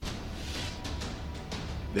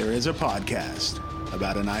There is a podcast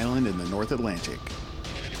about an island in the North Atlantic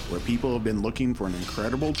where people have been looking for an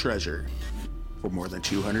incredible treasure for more than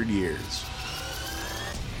 200 years.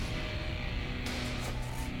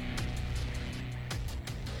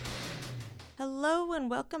 Hello and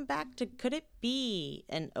welcome back to Could It Be,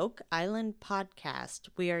 an Oak Island podcast.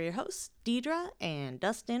 We are your hosts, Deidre and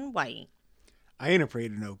Dustin White. I ain't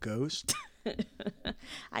afraid of no ghost.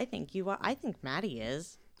 I think you are. I think Maddie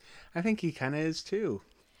is. I think he kind of is too.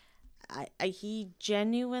 He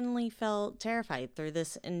genuinely felt terrified through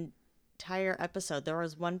this entire episode. There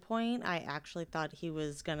was one point I actually thought he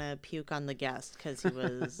was gonna puke on the guest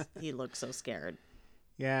because he looked so scared.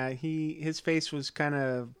 Yeah, his face was kind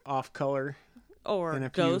of off color. Or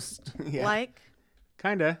ghost like.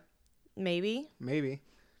 Kinda. Maybe.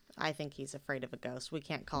 I think he's afraid of a ghost. We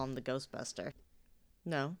can't call him the Ghostbuster.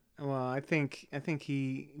 No. Well, I think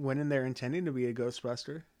he went in there intending to be a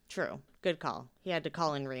Ghostbuster. True. Good call. He had to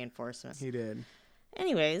call in reinforcements. He did.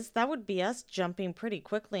 Anyways, that would be us jumping pretty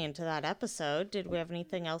quickly into that episode. Did we have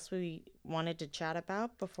anything else we wanted to chat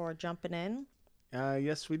about before jumping in?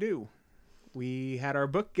 Yes, we do. We had our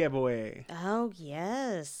book giveaway. Oh,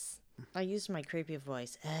 yes. I used my creepy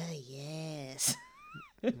voice. Oh, yes.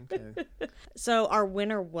 Okay. So our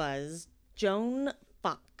winner was Joan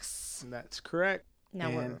Fox. That's correct.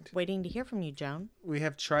 Now we're waiting to hear from you, Joan. We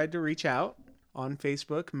have tried to reach out on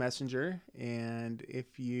Facebook Messenger, and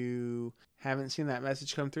if you haven't seen that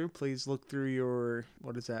message come through, please look through your,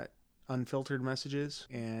 unfiltered messages,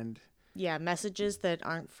 and yeah, messages that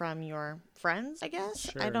aren't from your friends, I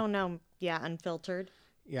guess. Sure. I don't know. Yeah, unfiltered.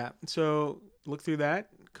 Yeah, so look through that,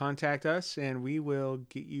 contact us, and we will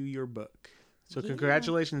get you your book. So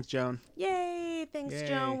Congratulations, Joan. Yay! Thanks, Yay.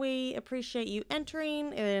 Joan. We appreciate you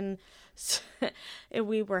entering, and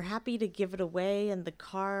we were happy to give it away in the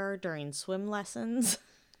car during swim lessons.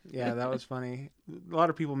 Yeah, that was funny. A lot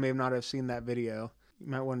of people may not have seen that video. You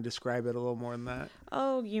might want to describe it a little more than that.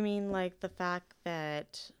 Oh, you mean like the fact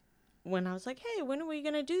that when I was like, hey, when are we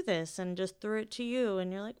going to do this? And just threw it to you,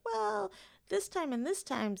 and you're like, well, this time and this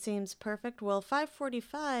time seems perfect. Well,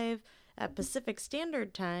 5:45 at Pacific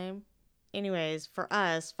Standard Time. Anyways, for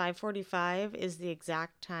us, 5:45 is the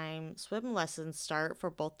exact time swim lessons start for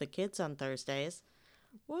both the kids on Thursdays.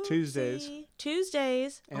 Whoopsie.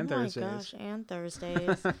 Tuesdays. And Thursdays. Oh my gosh, and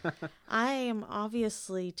Thursdays. I am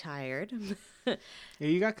obviously tired. Yeah,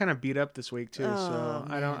 you got kind of beat up this week too, so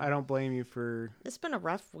man. I don't blame you for. It's been a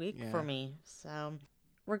rough week for me. So,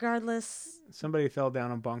 regardless, Somebody fell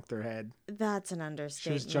down and bonked their head. that's an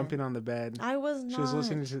understatement. She was jumping on the bed. I was not. She was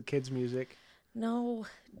listening to the kids' music. No,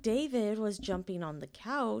 David was jumping on the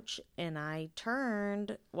couch, and I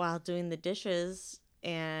turned while doing the dishes,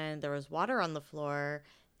 and there was water on the floor,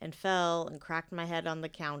 and fell and cracked my head on the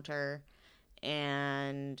counter,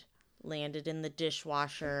 and landed in the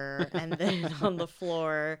dishwasher, and then on the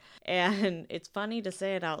floor. And it's funny to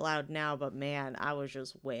say it out loud now, but man, I was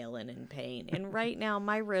just wailing in pain. And right now,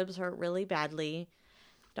 my ribs hurt really badly.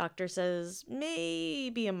 Doctor says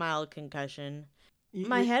maybe a mild concussion.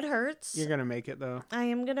 My head hurts. You're going to make it, though. I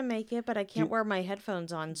am going to make it, but I can't wear my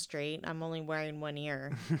headphones on straight. I'm only wearing one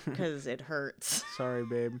ear because it hurts. Sorry,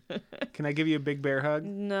 babe. Can I give you a big bear hug?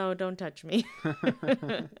 No, don't touch me.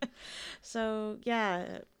 So,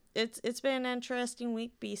 yeah, it's been an interesting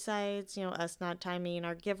week besides, us not timing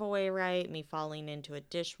our giveaway right, me falling into a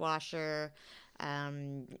dishwasher. At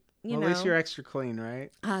least you're extra clean, right?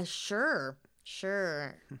 Sure.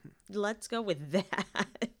 Let's go with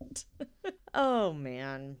that. Oh,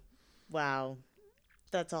 man. Wow.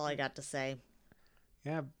 That's all I got to say.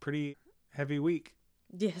 Yeah, pretty heavy week.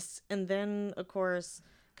 Yes. And then, of course,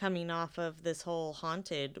 coming off of this whole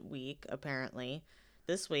haunted week, apparently,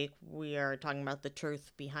 this week we are talking about the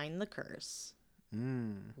truth behind the curse.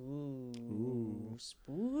 Ooh.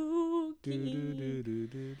 Spooky.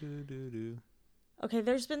 Okay,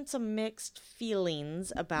 there's been some mixed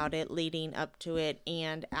feelings about it leading up to it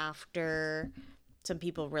and after. Some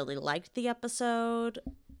people really liked the episode.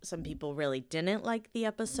 Some people really didn't like the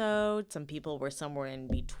episode. Some people were somewhere in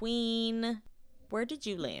between. Where did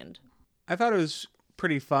you land? I thought it was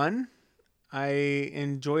pretty fun. I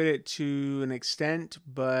enjoyed it to an extent,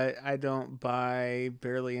 but I don't buy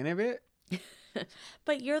barely any of it.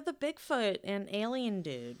 But you're the Bigfoot and alien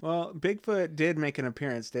dude. Well, Bigfoot did make an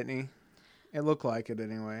appearance, didn't he? It looked like it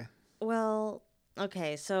anyway. Well,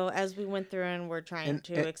 okay, so as we went through and we're trying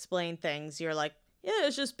to explain things, you're like, yeah,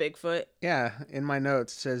 it's just Bigfoot. Yeah, in my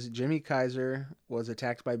notes it says Jimmy Kaiser was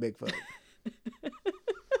attacked by Bigfoot.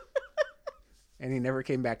 And he never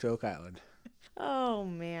came back to Oak Island. Oh,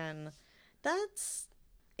 man. That's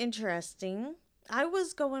interesting. I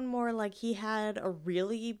was going more like he had a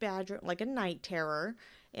really bad dream, like a night terror,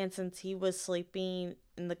 And since he was sleeping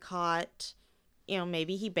in the cot,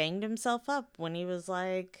 maybe he banged himself up when he was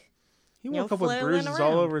like, He woke up with flailing bruises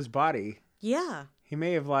all around. over his body. Yeah. He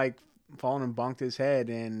may have like fallen and bonked his head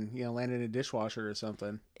and landed in a dishwasher or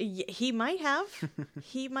something. He might have.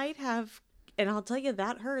 He might have. And I'll tell you,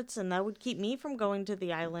 that hurts, and that would keep me from going to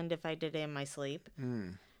the island if I did it in my sleep.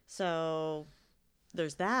 So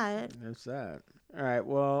there's that. There's that. All right,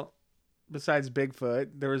 well, besides Bigfoot,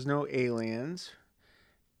 there was no aliens.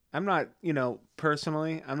 I'm not,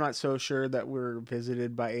 personally, I'm not so sure that we're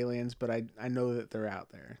visited by aliens, but I know that they're out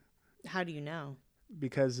there. How do you know?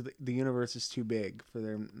 Because the universe is too big for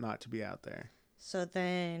them not to be out there. So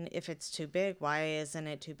then, if it's too big, why isn't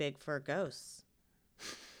it too big for ghosts?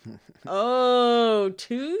 Oh,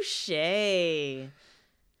 touche.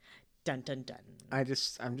 Dun, dun, dun. I'm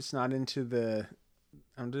just not into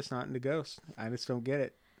ghosts. I just don't get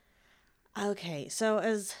it. Okay, so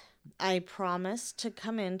as I promised to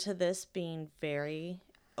come into this being very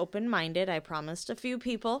open-minded, I promised a few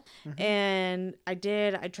people, and I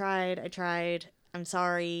did. I tried. I'm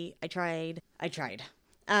sorry. I tried.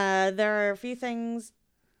 There are a few things,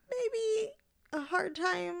 maybe a hard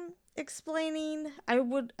time explaining. I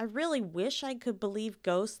really wish I could believe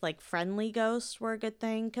ghosts, like friendly ghosts, were a good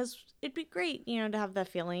thing, because it'd be great, to have that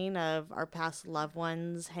feeling of our past loved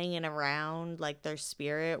ones hanging around, like their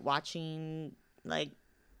spirit watching, like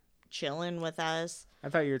chilling with us. I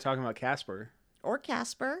thought you were talking about Casper. Or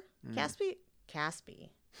Casper.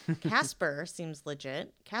 Casper seems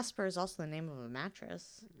legit. Casper is also the name of a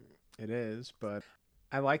mattress. It is, but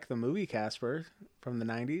I like the movie Casper from the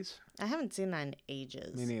 90s. I haven't seen that in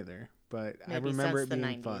ages. Me neither, but Maybe I remember since it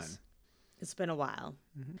being the 90s. fun. It's been a while.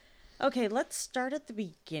 Okay, let's start at the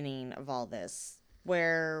beginning of all this,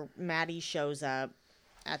 where Maddie shows up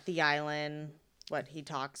at the island. He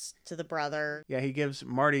talks to the brother. Yeah, he gives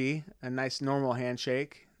Marty a nice normal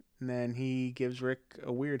handshake, and then he gives Rick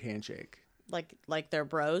a weird handshake. Like they're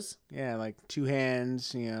bros? Yeah, like two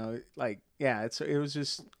hands, it's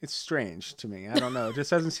strange to me. I don't know. It just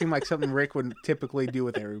doesn't seem like something Rick would typically do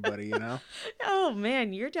with everybody, Oh,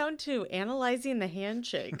 man, you're down to analyzing the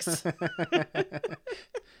handshakes.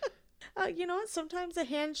 You know what? Sometimes a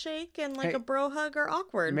handshake and a bro hug are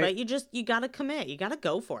awkward, but you gotta commit. You gotta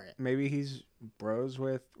go for it. Maybe he's bros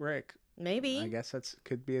with Rick. Maybe. I guess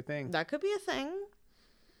could be a thing. That could be a thing.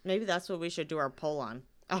 Maybe that's what we should do our poll on.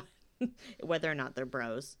 Whether or not they're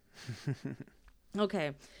bros.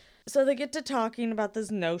 Okay. So they get to talking about this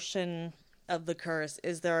notion of the curse.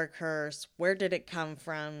 Is there a curse? Where did it come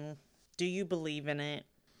from? Do you believe in it?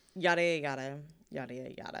 Yada, yada, yada,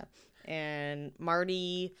 yada, yada. And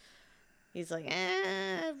Marty, he's like,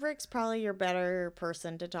 Rick's probably your better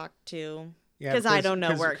person to talk to. Yeah, because I don't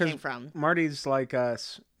know where it came from. Marty's like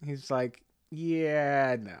us. He's like,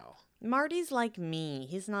 yeah, no. Marty's like me.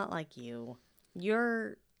 He's not like you.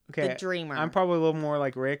 You're the dreamer. I'm probably a little more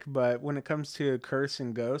like Rick, but when it comes to curse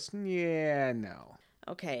and ghost, yeah, no.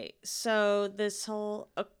 Okay, so this whole...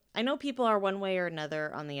 I know people are one way or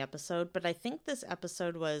another on the episode, but I think this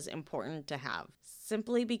episode was important to have.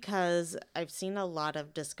 Simply because I've seen a lot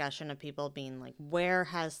of discussion of people being like, where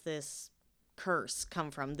has this curse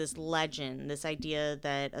come from? This legend, this idea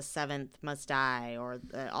that a seventh must die, or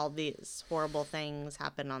that all these horrible things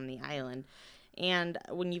happen on the island. And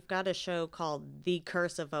when you've got a show called The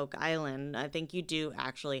Curse of Oak Island, I think you do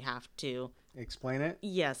actually have to... Explain it?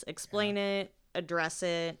 Yes, explain it, address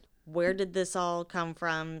it. Where did this all come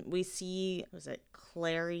from? We see, was it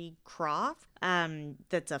Clary Croft?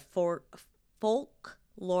 That's a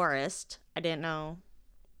folklorist. I didn't know.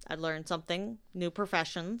 I learned something. New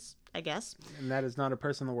professions, I guess. And that is not a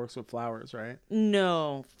person that works with flowers, right?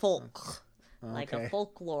 No, folk. Like a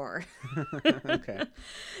folklore. Okay.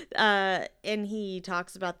 And he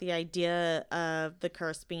talks about the idea of the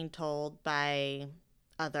curse being told by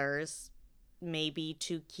others, maybe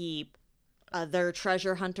to keep other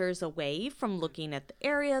treasure hunters away from looking at the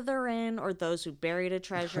area they're in, or those who buried a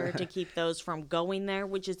treasure to keep those from going there,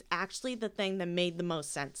 which is actually the thing that made the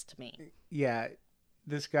most sense to me. Yeah.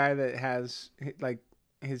 This guy that has,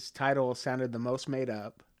 his title sounded the most made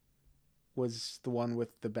up was the one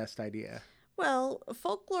with the best idea. Well,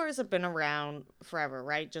 folklores have been around forever,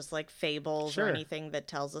 right? Just like fables or anything that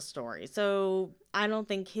tells a story. So I don't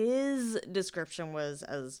think his description was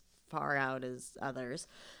as far out as others.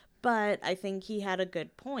 But I think he had a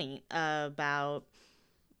good point about,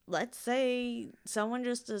 let's say someone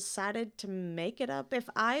just decided to make it up. If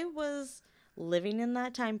I was living in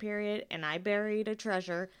that time period and I buried a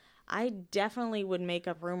treasure, I definitely would make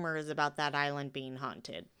up rumors about that island being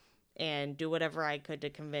haunted and do whatever I could to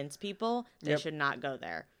convince people they should not go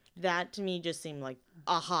there. That to me just seemed like,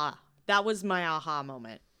 aha, That was my aha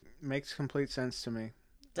moment. Makes complete sense to me.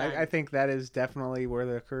 Done. I think that is definitely where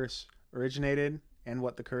the curse originated and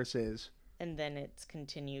what the curse is. And then it's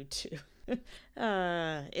continued to.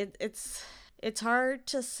 It's hard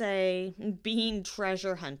to say. Being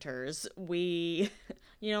treasure hunters, we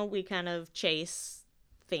kind of chase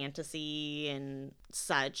fantasy and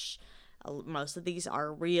such. Most of these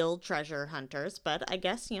are real treasure hunters, but I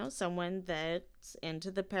guess, someone that's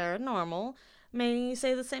into the paranormal may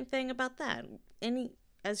say the same thing about that.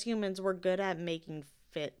 As humans, we're good at making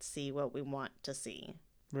fit see what we want to see.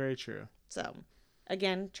 Very true. So,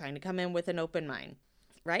 again, trying to come in with an open mind,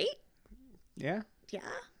 right? Yeah.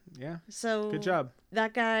 Yeah. So good job.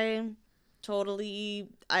 That guy, totally.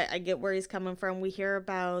 I get where he's coming from. We hear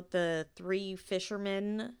about the two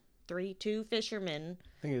fishermen. I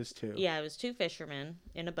think it was 2. Yeah, it was 2 fishermen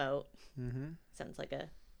in a boat. Mm-hmm. Sounds like a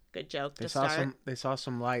good joke They to saw start. They saw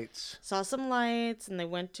some lights. Saw some lights, and they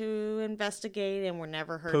went to investigate, and were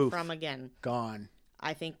never heard Poof. from again. Gone.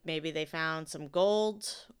 I think maybe they found some gold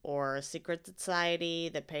or a secret society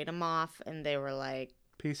that paid them off, and they were like,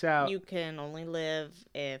 Peace out. you can only live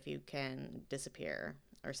if you can disappear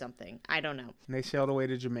or something. I don't know. And they sailed away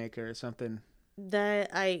to Jamaica or something.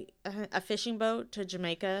 A fishing boat to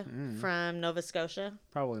Jamaica from Nova Scotia.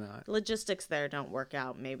 Probably not. Logistics there don't work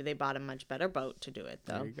out. Maybe they bought a much better boat to do it,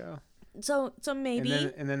 though. There you go. So maybe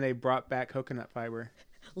And then they brought back coconut fiber.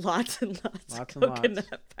 lots and lots of and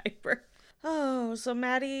coconut fiber. Oh, so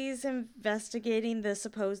Maddie's investigating the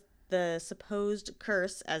supposed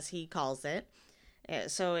curse, as he calls it.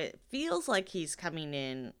 So it feels like he's coming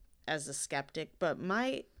in as a skeptic, but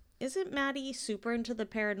isn't Maddie super into the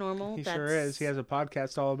paranormal? He sure is. He has a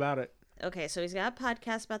podcast all about it. Okay, so he's got a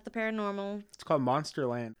podcast about the paranormal. It's called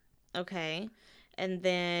Monsterland. Okay. And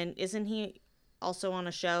then isn't he also on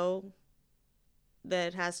a show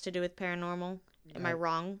that has to do with paranormal? Am I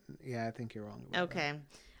wrong? Yeah, I think you're wrong about Okay.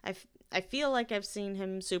 I feel like I've seen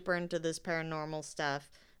him super into this paranormal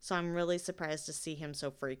stuff, so I'm really surprised to see him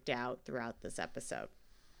so freaked out throughout this episode.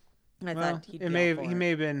 I thought he'd he may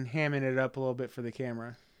have been hamming it up a little bit for the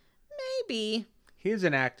camera. Maybe. He is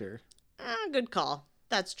an actor. Good call.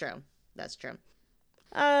 That's true. Let's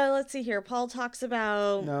see here. Paul talks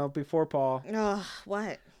about... No, before Paul. Oh,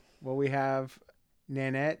 what? Well, we have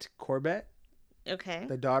Nanette Corbett, Okay.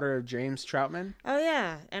 the daughter of James Troutman. Oh,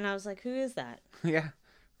 yeah. And I was like, who is that? Yeah,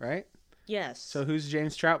 right? Yes. So who's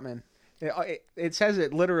James Troutman? It says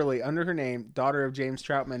it literally under her name, daughter of James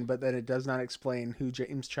Troutman, but then it does not explain who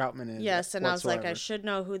James Troutman is. Yes, and whatsoever. I was like, I should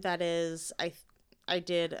know who that is. I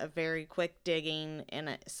did a very quick digging,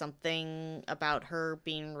 and something about her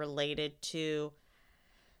being related to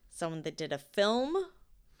someone that did a film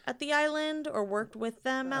at the island or worked with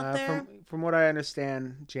them out there. From what I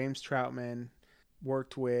understand, James Troutman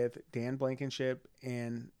worked with Dan Blankenship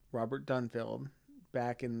and Robert Dunfield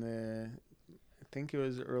back in I think it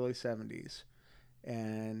was early 70s.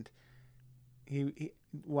 And he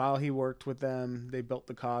while he worked with them, they built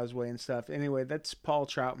the causeway and stuff. Anyway, that's Paul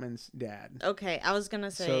Troutman's dad. Okay, I was going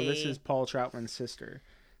to say... So this is Paul Troutman's sister.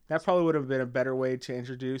 That probably would have been a better way to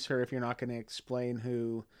introduce her if you're not going to explain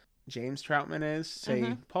who James Troutman is.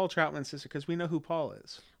 Say Paul Troutman's sister, because we know who Paul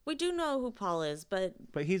is. We do know who Paul is, but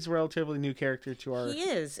he's a relatively new character to our... He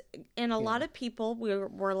is. And a lot of people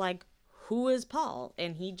were like, who is Paul?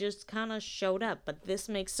 And he just kind of showed up. But this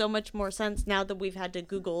makes so much more sense now that we've had to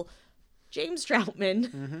Google James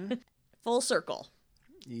Troutman. Full circle.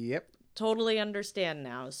 Yep. Totally understand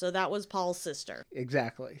now. So that was Paul's sister.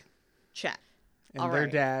 Exactly. Check. And All their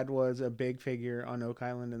right. dad was a big figure on Oak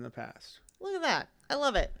Island in the past. Look at that. I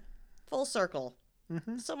love it. Full circle.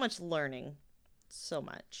 So much learning. So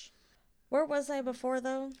much. Where was I before,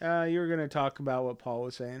 though? You were going to talk about what Paul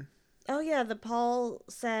was saying. Oh, yeah. Paul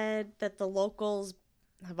said that the locals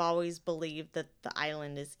have always believed that the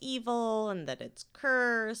island is evil and that it's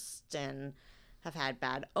cursed and have had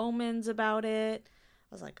bad omens about it.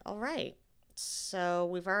 I was like, all right. So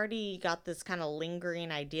we've already got this kind of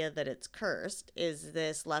lingering idea that it's cursed. Is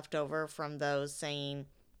this leftover from those saying,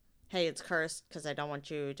 hey, it's cursed because I don't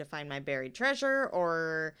want you to find my buried treasure?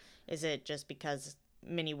 Or is it just because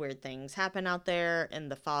many weird things happen out there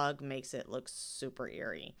and the fog makes it look super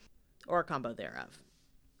eerie? Or a combo thereof.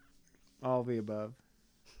 All of the above.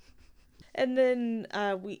 And then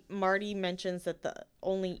Marty mentions that the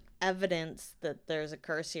only evidence that there's a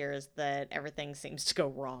curse here is that everything seems to go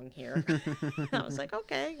wrong here. I was like,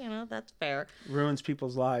 okay, that's fair. Ruins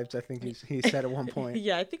people's lives, I think he said at one point.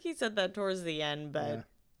 Yeah, I think he said that towards the end, but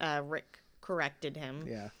Rick corrected him.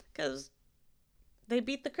 Yeah. Because they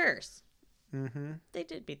beat the curse. Mm-hmm. They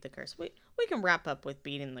did beat the curse. We we can wrap up with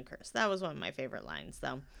Beating the Curse. That was one of my favorite lines,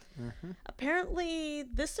 though. Mm-hmm. Apparently,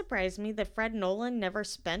 this surprised me that Fred Nolan never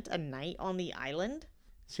spent a night on the island.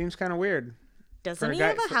 Seems kind of weird. Doesn't he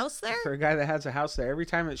have a house there? For a guy that has a house there, every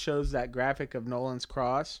time it shows that graphic of Nolan's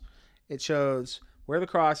cross, it shows where the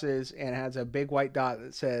cross is and it has a big white dot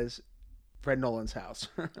that says Fred Nolan's house.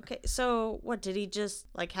 Okay, so what, did he just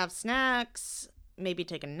like have snacks? Maybe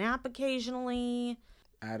take a nap occasionally?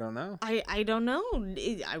 I don't know. I don't know.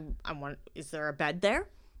 I want. Is there a bed there?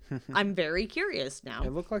 I'm very curious now.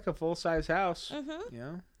 It looked like a full-size house. Mm-hmm. You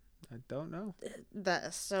know, I don't know.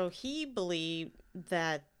 So he believed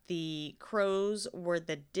that the crows were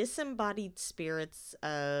the disembodied spirits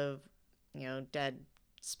of, dead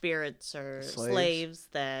spirits or slaves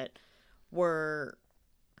that were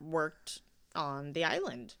worked on the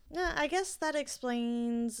island. Yeah, I guess that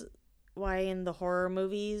explains why in the horror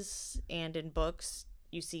movies and in books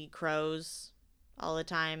you see crows all the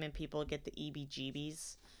time and people get the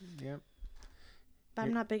EBGBs. Yep. But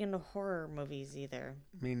I'm not big into horror movies either.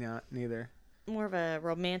 Me neither. More of a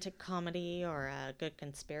romantic comedy or a good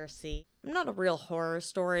conspiracy. I'm not a real horror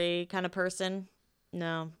story kind of person.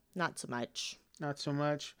 No, not so much. Not so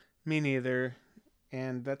much. Me neither.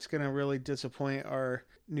 And that's going to really disappoint our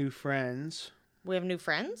new friends. We have new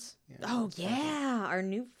friends? Yeah, oh, yeah, our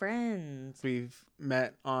new friends. We've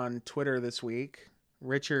met on Twitter this week.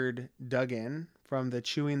 Richard Duggan from the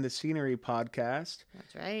Chewing the Scenery podcast.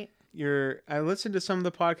 That's right. I listened to some of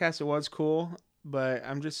the podcasts. It was cool, but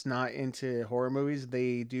I'm just not into horror movies.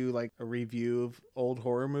 They do like a review of old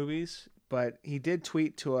horror movies. But he did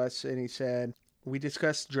tweet to us and he said, "We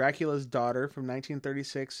discussed Dracula's Daughter from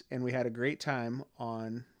 1936 and we had a great time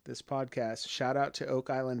on this podcast. Shout out to Oak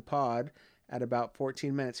Island Pod at about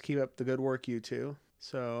 14 minutes. Keep up the good work, you two."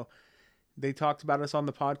 So they talked about us on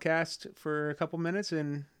the podcast for a couple minutes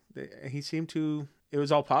and he seemed to, it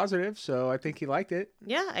was all positive. So I think he liked it.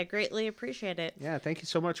 Yeah, I greatly appreciate it. Yeah, thank you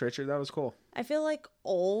so much, Richard. That was cool. I feel like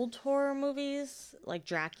old horror movies, like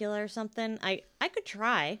Dracula or something, I could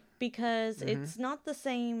try because it's not the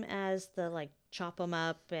same as the like chop them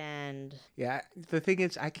up and... Yeah, the thing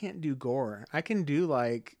is, I can't do gore. I can do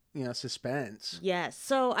like, suspense. Yes,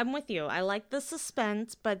 so I'm with you. I like the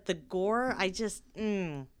suspense, but the gore, I just...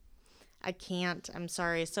 I can't. I'm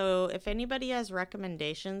sorry. So if anybody has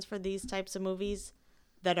recommendations for these types of movies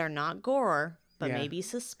that are not gore, but maybe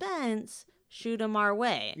suspense, shoot them our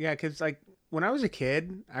way. Yeah, because like when I was a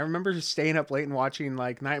kid, I remember just staying up late and watching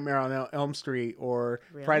like Nightmare on Elm Street or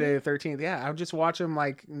Friday the 13th. Yeah, I would just watch them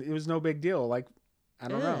like it was no big deal. Like, I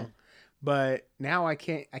don't know. But now I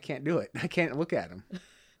can't do it. I can't look at them.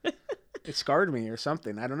 It scarred me or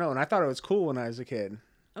something. I don't know. And I thought it was cool when I was a kid.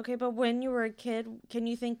 Okay, but when you were a kid, can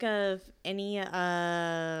you think of any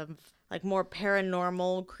like more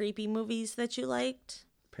paranormal, creepy movies that you liked?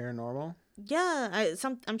 Paranormal? Yeah,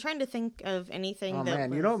 I'm trying to think of anything. Oh that man,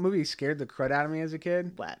 was... you know what movie scared the crud out of me as a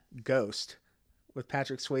kid? What? Ghost, with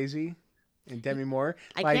Patrick Swayze and Demi Moore.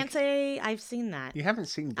 I can't say I've seen that. You haven't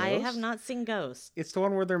seen Ghost? I have not seen Ghost. It's the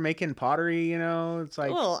one where they're making pottery. It's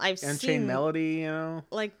like I've Unchained seen Melody.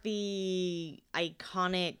 like the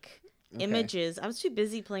iconic images. I was too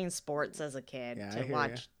busy playing sports as a kid to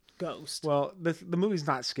watch Ghost. Well, the movie's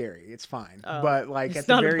not scary. It's fine. Oh, but like at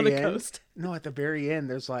the very end, at the very end,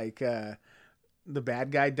 there's like the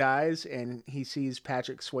bad guy dies and he sees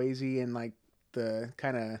Patrick Swayze in like the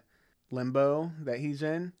kind of limbo that he's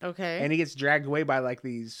in. Okay. And he gets dragged away by like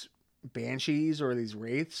these banshees or these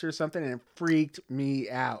wraiths or something, and it freaked me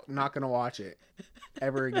out. I'm not gonna watch it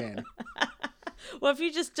ever again. Well, if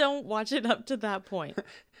you just don't watch it up to that point.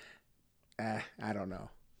 I don't know.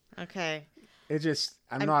 Okay.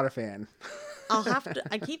 I'm not a fan. I'll have to,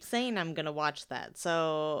 I keep saying I'm going to watch that.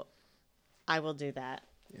 So I will do that.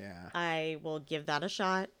 Yeah. I will give that a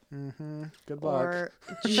shot. Mm-hmm. Good luck. Or,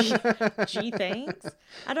 gee, thanks.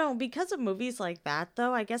 I don't know. Because of movies like that,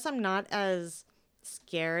 though, I guess I'm not as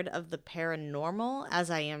scared of the paranormal as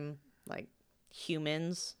I am, like,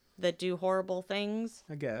 humans that do horrible things.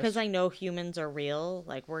 I guess. Because I know humans are real.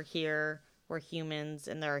 Like, we're here. We're humans,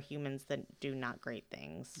 and there are humans that do not great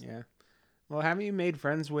things. Yeah. Well, haven't you made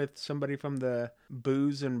friends with somebody from the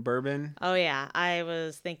Booze and Bourbon? Oh, yeah. I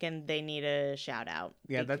was thinking they need a shout out.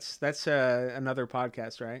 Yeah, that's another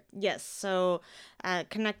podcast, right? Yes. So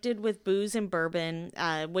connected with Booze and Bourbon,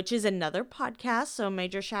 which is another podcast. So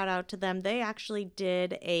major shout out to them. They actually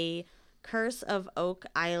did a Curse of Oak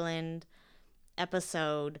Island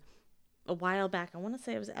episode a while back. I want to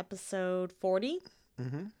say it was episode 40.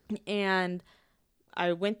 Mm-hmm. And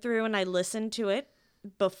I went through and I listened to it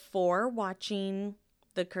before watching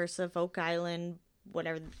the Curse of Oak Island,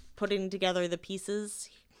 whatever, putting together the pieces,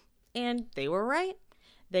 and they were right.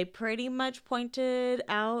 They pretty much pointed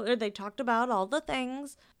out, or they talked about all the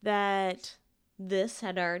things that this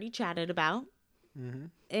had already chatted about. Mm-hmm.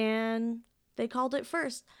 And they called it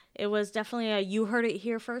first. It was definitely a you heard it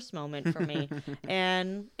here first moment for me.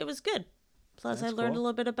 And it was good. Plus, That's I learned cool. a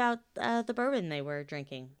little bit about the bourbon they were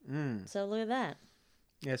drinking. Mm. So look at that.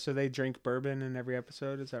 Yeah, so they drink bourbon in every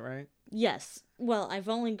episode, is that right? Yes. Well, I've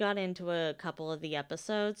only got into a couple of the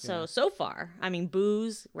episodes. Yeah. So far, I mean,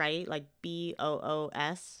 booze, right? Like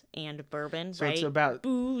BOOS and bourbon, So right? it's about,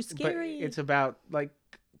 Boo, scary. but it's about like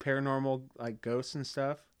paranormal, like ghosts and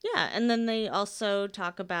stuff. Yeah, and then they also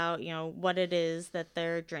talk about, what it is that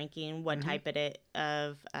they're drinking, what type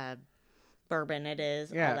of bourbon it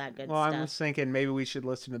is, Yeah. all that good Well, stuff. I was thinking maybe we should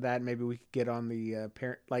listen to that. Maybe we could get on the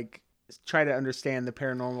try to understand the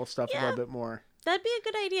paranormal stuff a Yeah. little bit more. That'd be a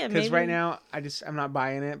good idea. Because Maybe right now, I'm not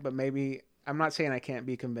buying it, but maybe I'm not saying I can't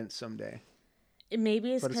be convinced someday.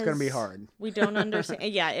 maybe it's But it's gonna be 'cause hard. We don't understand.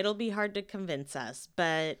 Yeah, it'll be hard to convince us,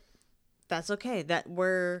 but that's okay. That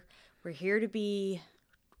we're here to be.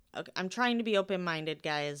 I'm trying to be open-minded,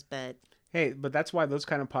 guys, but Hey, but that's why those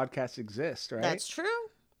kind of podcasts exist, right? that's true.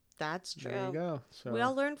 That's true. There you go. So We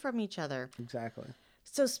all learn from each other. exactly.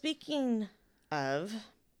 So speaking of,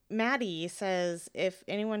 Maddie says if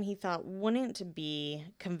anyone he thought wouldn't be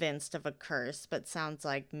convinced of a curse, but sounds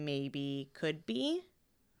like maybe could be,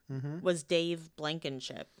 was Dave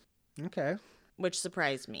Blankenship, Okay. which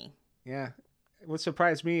surprised me. Yeah. What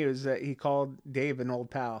surprised me is that he called Dave an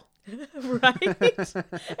old pal. Right?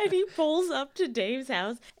 And he pulls up to Dave's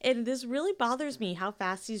house, and this really bothers me how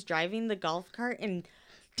fast he's driving the golf cart and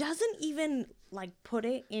doesn't even like put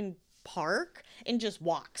it in park and just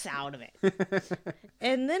walks out of it.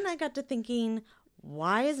 And then I got to thinking,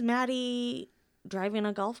 why is Maddie driving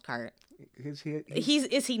a golf cart? Is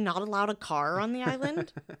Is he not allowed a car on the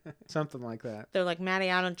island? something like that. They're like,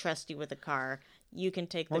 Maddie, I don't trust you with a car. You can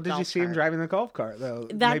take the Well, golf did you see cart. him driving the golf cart though?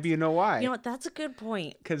 That's- Maybe you know why. You know what? That's a good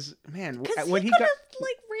point. Because man, Because when he he could got have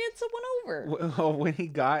like ran someone over. when he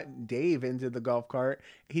got Dave into the golf cart,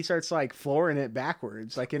 he starts like flooring it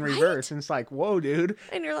backwards, like in Right? reverse, and it's like, whoa, dude.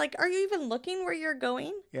 And you're like, are you even looking where you're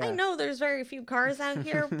going? Yeah. I know there's very few cars out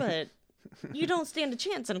here, but you don't stand a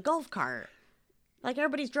chance in a golf cart. Like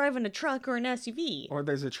everybody's driving a truck or an SUV. Or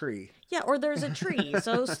there's a tree. Yeah, or there's a tree.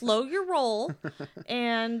 So slow your roll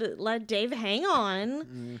and let Dave hang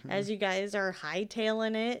on as you guys are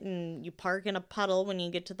hightailing it and you park in a puddle when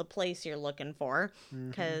you get to the place you're looking for.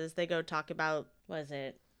 Because they go talk about, what is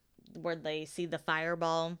it, where they see the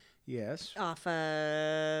fireball Yes. off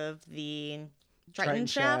of the Triton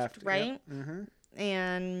shaft, right? Yep. Mm-hmm.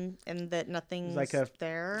 And that nothing's Like a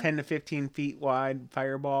there. 10 to 15 feet wide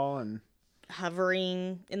fireball, and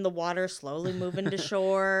Hovering in the water, slowly moving to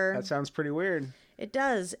shore. that sounds pretty weird. It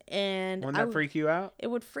does. And Wouldn't that freak you out? it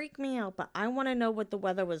would freak me out, but I want to know what the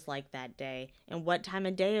weather was like that day and what time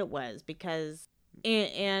of day it was because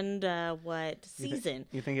and what season.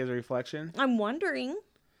 You think it's a reflection I'm wondering,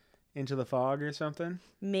 into the fog or something?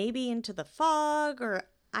 maybe into the fog, or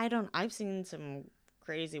I've seen some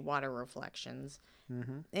crazy water reflections.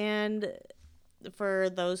 And for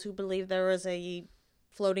those who believe there was a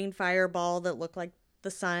floating fireball that looked like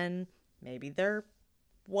the sun, maybe there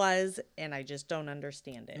was, and I just don't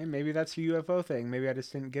understand it. And maybe that's a UFO thing. Maybe I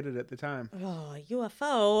just didn't get it at the time. Oh,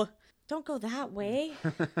 UFO. Don't go that way.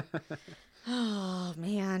 Oh,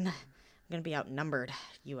 man. I'm going to be outnumbered.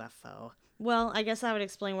 UFO. Well, I guess that would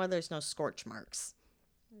explain why there's no scorch marks.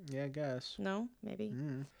 Yeah, I guess. No? Maybe?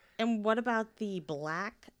 And what about the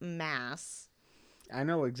black mass? I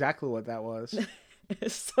know exactly what that was.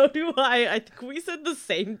 So do I. I think we said the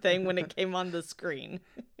same thing when it came on the screen.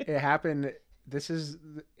 It happened. This is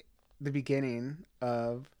the beginning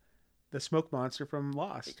of the smoke monster from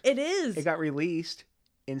Lost. It is. It got released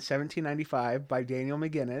in 1795 by Daniel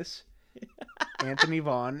McGinnis, Anthony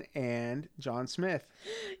Vaughn, and John Smith.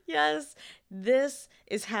 Yes. This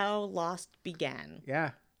is how Lost began.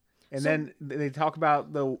 Yeah. And So- then they talk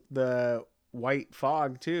about the white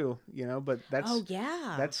fog too, but that's Oh,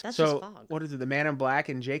 yeah. that's just so fog. what is it, the Man in Black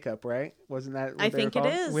and Jacob, right? Wasn't that what I they were think it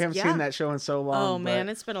called? is, We haven't yeah. seen that show in so long. Oh, man.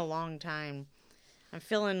 but It's been a long time. I'm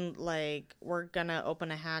feeling like we're going to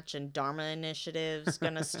open a hatch and Dharma Initiative's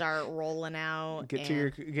going to start rolling out. get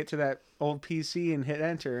to that old PC and hit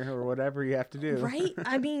enter or whatever you have to do. Right?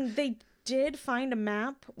 I mean, they did find a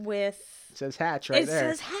map with... It says hatch right it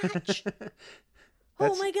there. says hatch.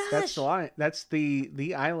 That's, Oh my gosh. That's the line. That's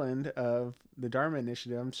the island of the Dharma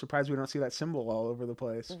Initiative. I'm surprised we don't see that symbol all over the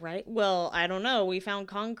place. Right? Well, I don't know. We found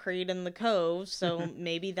concrete in the cove, so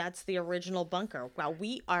maybe that's the original bunker. Wow,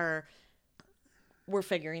 we're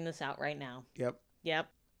figuring this out right now. Yep. Yep.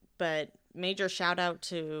 But major shout out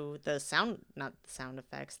to the not the sound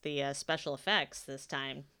effects, the special effects this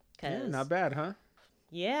time. Yeah, not bad, huh?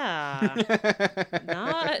 Yeah.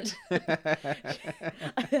 Not.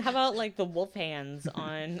 How about like the wolf hands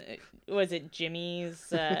on, was it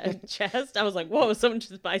Jimmy's chest? I was like, whoa, someone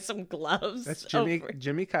just buy some gloves. That's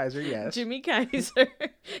Jimmy Kaiser, yes. Jimmy Kaiser.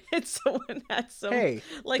 It's someone had some. Hey,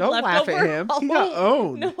 like, don't laugh at him. He got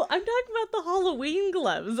owned. No, I'm talking about the Halloween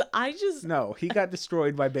gloves. No, he got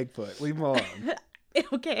destroyed by Bigfoot. Leave him alone.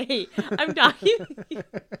 Okay, I'm talking.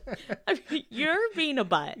 You're being a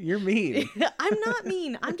butt. You're mean. I'm not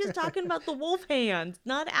mean. I'm just talking about the wolf hands,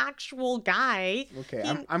 not actual guy. Okay,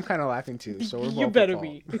 I'm kind of laughing too. So we're both you at better fault.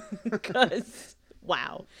 be, because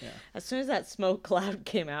wow. Yeah. As soon as that smoke cloud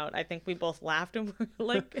came out, I think we both laughed and were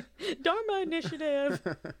like, "Dharma Initiative."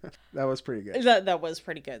 That was pretty good. That was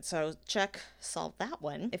pretty good. So check solve that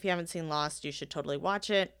one. If you haven't seen Lost, you should totally watch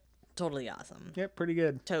it. Totally awesome. Yep, pretty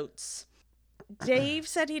good. Totes. Dave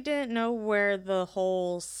said he didn't know where the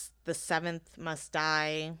whole the seventh must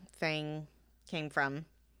die thing came from,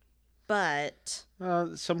 but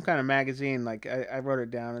some kind of magazine, like I wrote it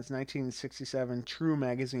down. It's 1967 True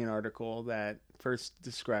magazine article that first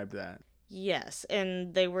described that. Yes,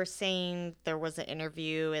 and they were saying there was an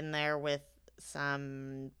interview in there with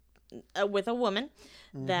with a woman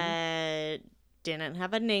that didn't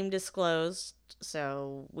have a name disclosed,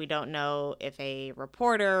 so we don't know if a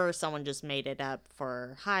reporter or someone just made it up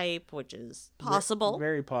for hype, which is possible.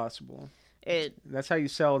 Very possible. That's how you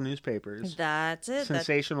sell newspapers. That's it.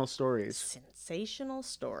 Sensational stories. Sensational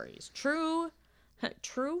stories. True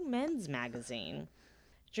men's magazine.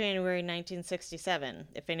 January 1967.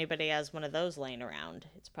 If anybody has one of those laying around,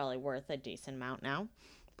 it's probably worth a decent amount now.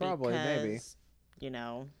 Probably, maybe.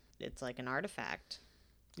 It's like an artifact.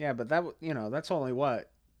 Yeah, but that's only what,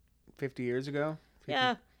 50 years ago? 50?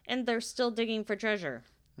 Yeah, and they're still digging for treasure.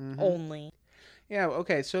 Only. Yeah,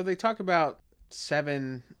 okay, so they talk about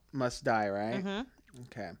 7 must die, right?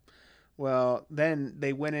 Okay. Well, then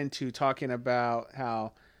they went into talking about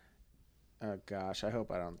how, oh gosh, I hope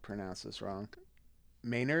I don't pronounce this wrong.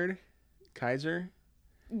 Maynard Kaiser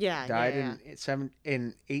died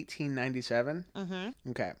in 1897.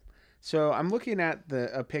 Okay. So I'm looking at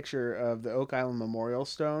a picture of the Oak Island Memorial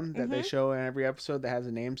Stone that they show in every episode that has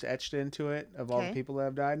the names etched into it of all the people that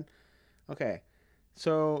have died. Okay.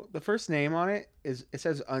 So the first name on it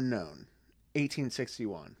says unknown,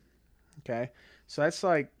 1861. Okay. So that's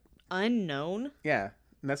like unknown? Yeah.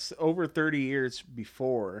 And that's over 30 years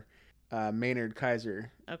before Maynard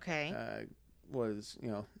Kaiser was,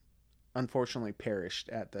 unfortunately perished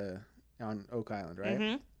on Oak Island,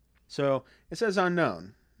 right? So it says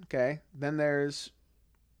unknown. Okay, then there's,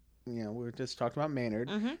 we just talked about Maynard.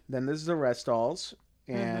 Then there's the Restalls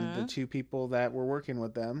and the 2 people that were working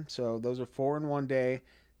with them. So those are 4 in one day.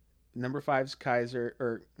 Number 5's Kaiser,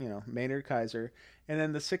 or, Maynard Kaiser. And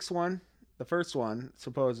then the 6th one, the first one,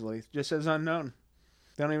 supposedly, just says unknown.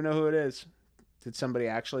 They don't even know who it is. Did somebody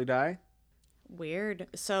actually die? Weird.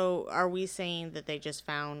 So are we saying that they just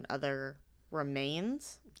found other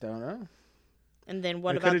remains? Don't know. And then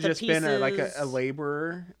what about the pieces? It could have just been a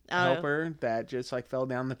laborer helper that just fell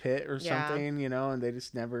down the pit or something, and they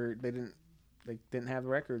just they didn't have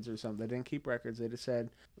records or something. They didn't keep records. They just said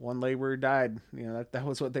one laborer died. That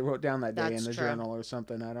was what they wrote down that day in the journal or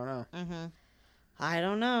something. I don't know. I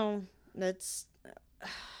don't know. That's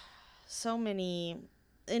so many.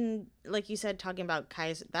 And like you said, talking about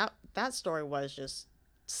Kaiser, that story was just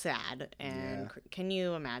sad. And can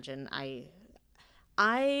you imagine?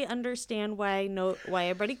 I understand why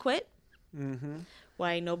everybody quit.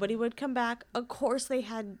 Why nobody would come back. Of course they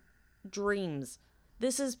had dreams.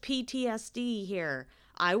 This is PTSD here.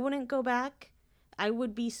 I wouldn't go back. I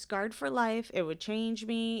would be scarred for life. It would change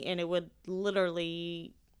me, and it would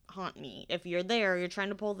literally haunt me. If you're there, you're trying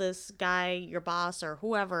to pull this guy, your boss or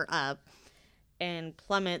whoever up, and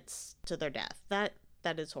plummets to their death. That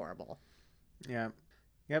is horrible. Yeah.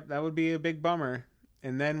 Yep, that would be a big bummer.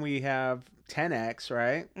 And then we have 10X,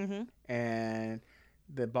 right? And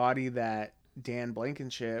the body that Dan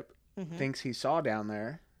Blankenship thinks he saw down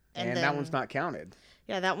there. And that one's not counted.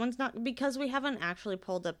 Yeah, that one's not, because we haven't actually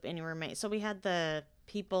pulled up any remains. So we had the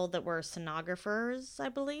people that were sonographers, I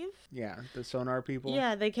believe. Yeah, the sonar people.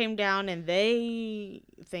 Yeah, they came down and they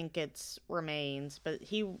think it's remains. But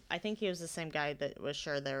I think he was the same guy that was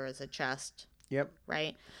sure there was a chest. Yep.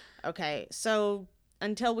 Right? Okay, so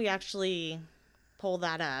until we actually pull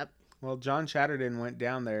that up. Well, John Chatterton went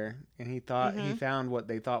down there and he thought he found what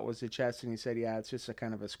they thought was a chest, and he said, "Yeah, it's just a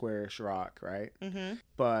kind of a squarish rock, right?"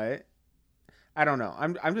 But I don't know.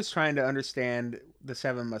 I'm just trying to understand the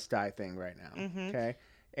 7 must die thing right now. Okay,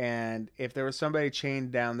 And if there was somebody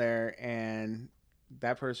chained down there and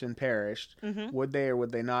that person perished, would they or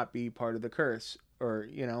would they not be part of the curse? Or,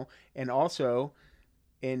 and also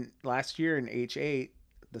in last year in H8,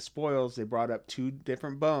 the spoils, they brought up 2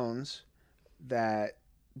 different bones that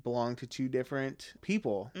belonged to 2 different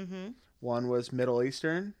people. One was Middle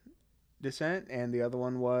Eastern descent and the other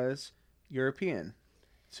one was European.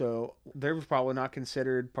 So they were probably not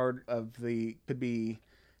considered part of could be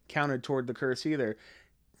counted toward the curse either.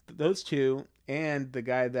 Those 2 and the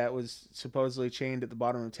guy that was supposedly chained at the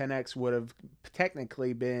bottom of 10X would have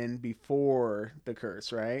technically been before the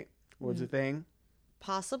curse, right? Was the thing?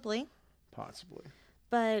 Possibly.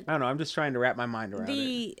 But I don't know. I'm just trying to wrap my mind around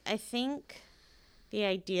it. I think the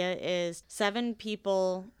idea is 7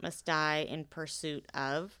 people must die in pursuit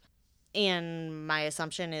of, and my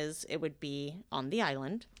assumption is it would be on the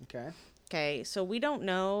island. Okay, so we don't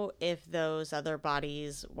know if those other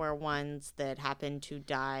bodies were ones that happened to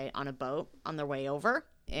die on a boat on their way over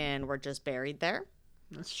and were just buried there.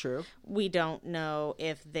 That's true. We don't know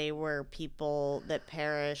if they were people that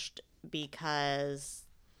perished because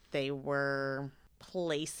they were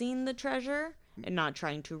placing the treasure and not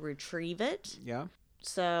trying to retrieve it. Yeah.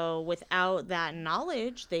 So without that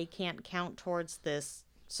knowledge, they can't count towards this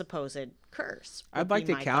supposed curse. I'd like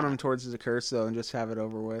to count them towards the curse, though, and just have it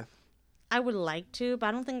over with. I would like to, but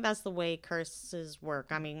I don't think that's the way curses work.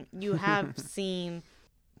 I mean, you have seen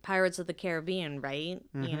Pirates of the Caribbean, right?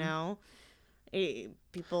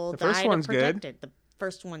 People died and protected. The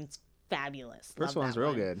first one's fabulous. First one's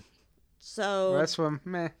real good. So the rest of them,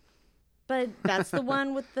 meh. But that's the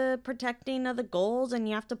one with the protecting of the gold, and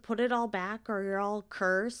you have to put it all back or you're all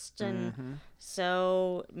cursed. And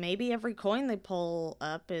so maybe every coin they pull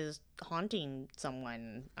up is haunting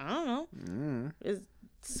someone. I don't know. It's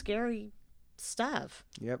scary stuff.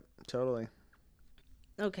 Yep, totally.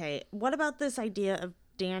 Okay, what about this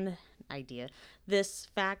this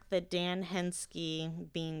fact that Dan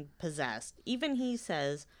Henske being possessed? Even he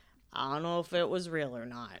says, I don't know if it was real or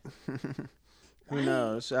not. Who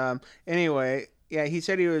knows? Anyway, yeah, he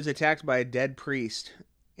said he was attacked by a dead priest,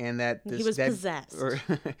 and that he was possessed,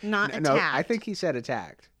 not attacked. No, I think he said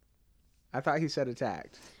attacked. I thought he said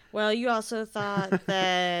attacked. Well, you also thought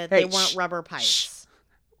that they weren't rubber pipes. Shh.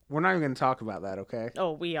 We're not even going to talk about that, okay?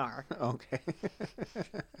 Oh, we are. Okay.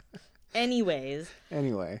 Anyway.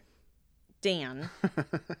 Dan.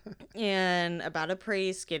 And about a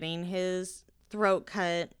priest getting his throat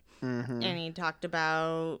cut. And he talked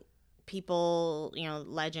about people,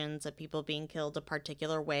 legends of people being killed a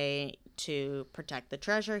particular way to protect the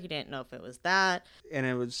treasure. He didn't know if it was that. And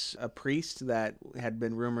it was a priest that had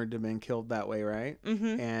been rumored to have been killed that way, right?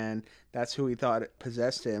 And that's who he thought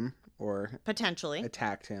possessed him or potentially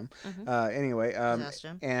attacked him. Anyway,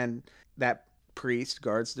 and that priest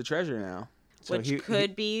guards the treasure now. So which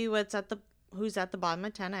could be who's at the bottom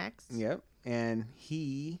of 10X. Yep. And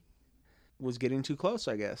he was getting too close,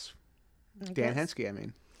 I guess. Dan Henske, I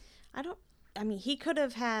mean. He could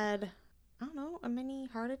have had, I don't know, a mini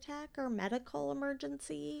heart attack or medical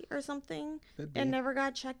emergency or something and never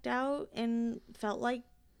got checked out and felt like,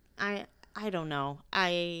 I don't know.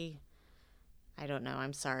 I don't know.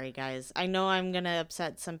 I'm sorry, guys. I know I'm going to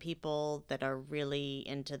upset some people that are really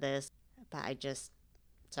into this, but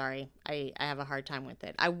sorry. I have a hard time with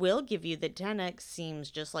it. I will give you that 10X seems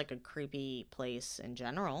just like a creepy place in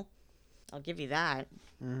general. I'll give you that.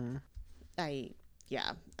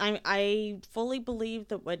 I fully believe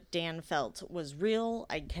that what Dan felt was real.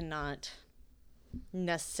 I cannot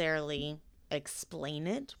necessarily explain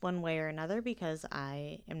it one way or another because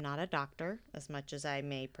I am not a doctor, as much as I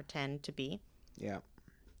may pretend to be. Yeah.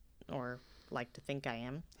 Or like to think I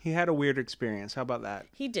am. He had a weird experience. How about that?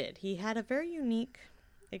 He did. He had a very unique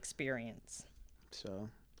experience. So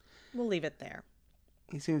we'll leave it there.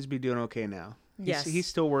 He seems to be doing okay now. Yes. He's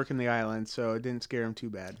still working the island, so it didn't scare him too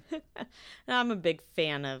bad. I'm a big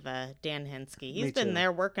fan of Dan Henske. He's been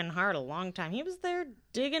there working hard a long time. He was there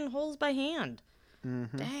digging holes by hand.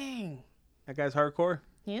 Dang. That guy's hardcore?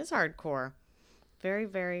 He is hardcore. Very,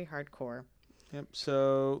 very hardcore. Yep.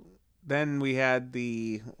 So then we had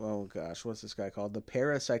what's this guy called? The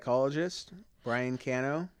parapsychologist, Brian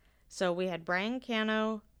Cano. So we had Brian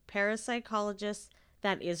Cano, parapsychologist.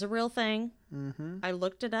 That is a real thing. I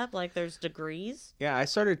looked it up. Like, there's degrees. Yeah, I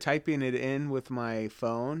started typing it in with my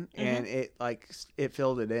phone, and it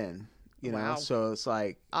filled it in. You know, so it's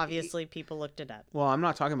like obviously people looked it up. Well, I'm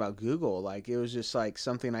not talking about Google. Like, it was just like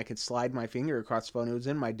something I could slide my finger across the phone. It was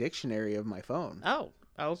in my dictionary of my phone. Oh,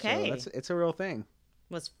 okay. So it's a real thing.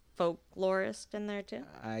 Was folklorist in there too?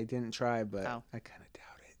 I didn't try, but I kind of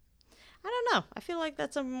doubt it. I don't know. I feel like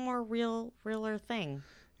that's a more realer thing.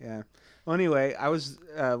 Yeah. Well, anyway, I was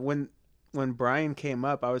when Brian came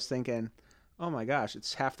up, I was thinking, oh my gosh,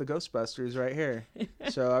 it's half the Ghostbusters right here.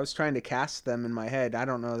 So I was trying to cast them in my head. I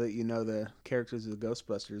don't know that you know the characters of the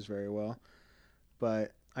Ghostbusters very well,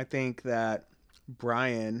 but I think that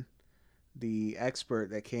Brian, the expert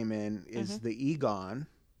that came in, is the Egon,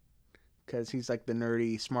 because he's like the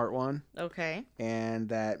nerdy, smart one. Okay. And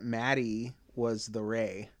that Maddie was the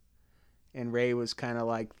Ray. And Ray was kind of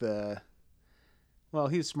like well,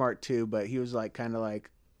 he was smart too, but he was like kind of like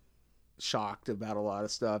shocked about a lot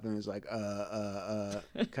of stuff, and he was like,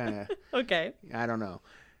 kind of. Okay. I don't know.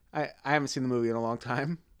 I haven't seen the movie in a long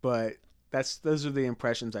time, but those are the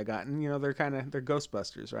impressions I got. And, they're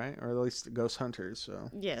Ghostbusters, right? Or at least ghost hunters, so.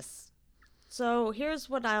 Yes. So here's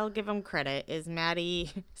what I'll give him credit is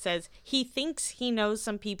Maddie says he thinks he knows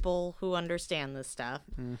some people who understand this stuff.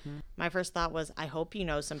 Mm-hmm. My first thought was, I hope you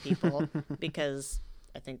know some people because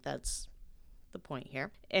I think that's the point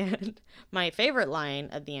here. And my favorite line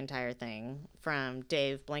of the entire thing from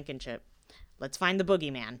Dave Blankenship, let's find the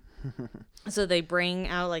boogeyman. So they bring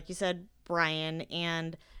out, like you said, Brian,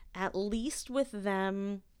 and at least with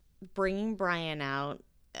them bringing Brian out,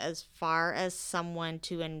 as far as someone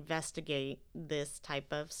to investigate this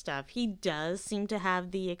type of stuff, he does seem to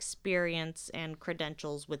have the experience and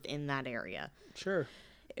credentials within that area. Sure.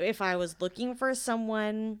 If I was looking for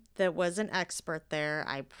someone that was an expert there,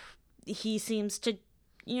 he seems to,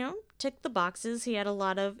 tick the boxes. He had a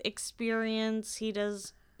lot of experience. He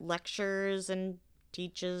does lectures and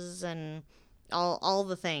teaches and all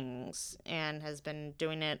the things, and has been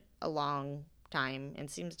doing it a long time and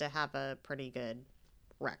seems to have a pretty good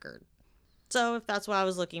record. So if that's what I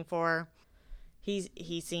was looking for,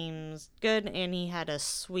 he seems good, and he had a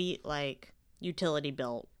sweet utility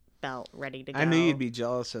belt ready to go. I knew you'd be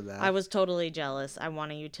jealous of that. I was totally jealous. I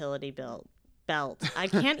want a utility belt. I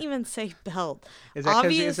can't even say belt. Is that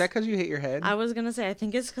because you hit your head? I was gonna say I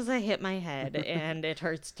think it's because I hit my head and it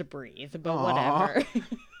hurts to breathe, but whatever.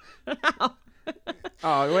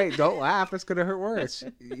 Oh, wait, don't laugh. It's going to hurt worse.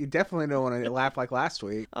 You definitely don't want to laugh like last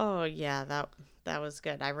week. Oh, yeah, that was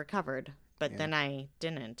good. I recovered, but then I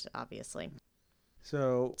didn't, obviously.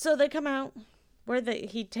 So they come out where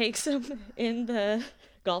he takes them in the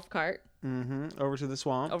golf cart. Mm-hmm. Over to the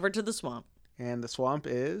swamp. And the swamp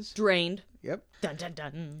is? Drained. Yep. Dun, dun,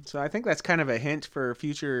 dun. So I think that's kind of a hint for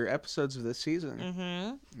future episodes of this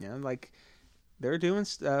season. Mm-hmm. They're doing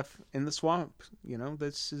stuff in the swamp.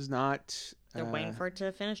 This is not... They're waiting for it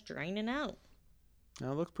to finish draining out. It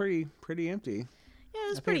looks pretty empty.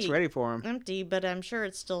 Yeah, I think it's ready for them. Empty, but I'm sure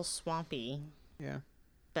it's still swampy. Yeah.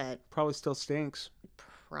 But probably still stinks.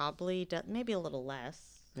 Probably maybe a little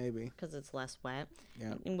less. Maybe. Because it's less wet.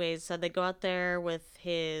 Yeah. Anyways, so they go out there with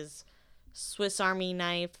his Swiss Army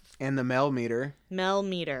knife. And the Mel meter. Mel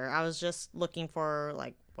meter. I was just looking for,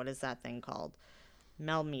 what is that thing called?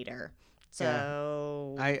 Mel meter.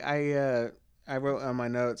 So... Yeah. I wrote on my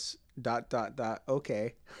notes... ...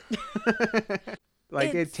 okay.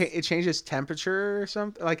 It changes temperature or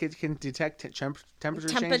something. It can detect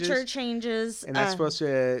temperature changes. And that's supposed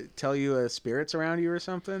to tell you spirits around you or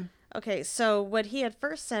something. Okay, so what he had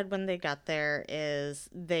first said when they got there is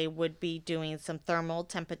they would be doing some thermal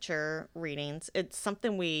temperature readings. It's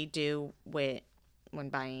something we do when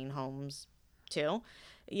buying homes too.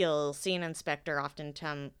 You'll see an inspector often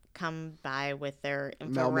come by with their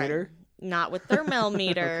infrared. Melmeter? Not with their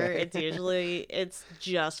Melmeter. Okay. It's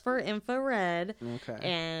just for infrared. Okay.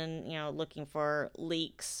 And, looking for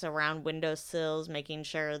leaks around windowsills, making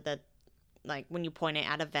sure that, when you point it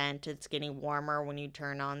at a vent, it's getting warmer when you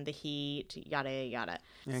turn on the heat, yada, yada.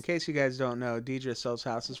 And in case you guys don't know, Deidre sells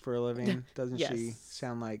houses for a living. Doesn't Yes. she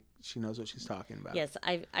sound like she knows what she's talking about? Yes,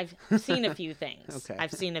 I've seen a few things. Okay.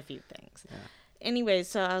 I've seen a few things. Yeah. Anyway,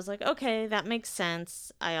 so I was like, okay, that makes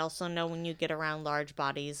sense. I also know when you get around large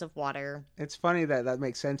bodies of water. It's funny that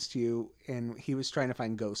makes sense to you, and he was trying to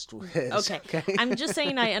find ghost whiz. Okay. I'm just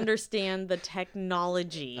saying I understand the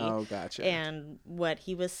technology. Oh, gotcha. And what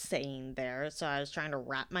he was saying there. So I was trying to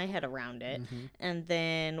wrap my head around it. Mm-hmm. And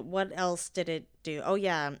then what else did it do? Oh,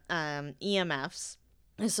 yeah, EMFs.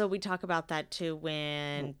 So we talk about that, too,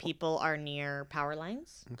 when people are near power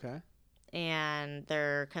lines. Okay. And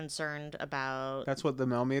they're concerned about... That's what the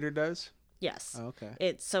Melmeter does? Yes. Oh, okay.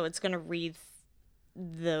 It's going to read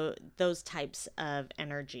those types of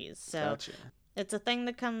energies. So Gotcha. It's a thing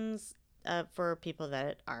that comes for people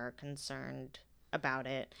that are concerned about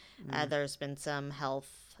it. There's been some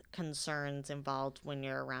health concerns involved when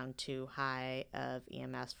you're around too high of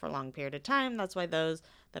EMS for a long period of time. That's why those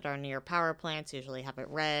that are near power plants usually have it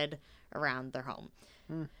read around their home.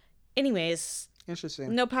 Anyways...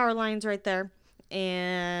 Interesting. No power lines right there.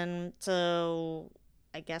 And so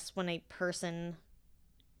I guess when a person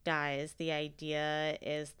dies, the idea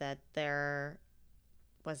is that the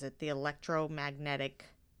electromagnetic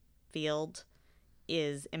field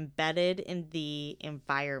is embedded in the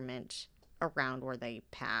environment around where they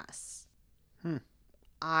pass.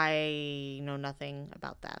 I know nothing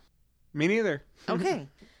about that. Me neither. Okay.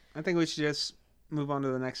 I think we should just move on to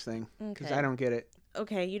the next thing because Okay. I don't get it.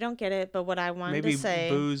 Okay, you don't get it, but what I wanted Maybe to say...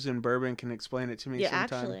 Booze and Bourbon can explain it to me sometime.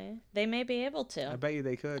 Actually, they may be able to. I bet you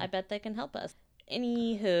they could. I bet they can help us.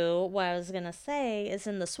 Anywho, what I was going to say is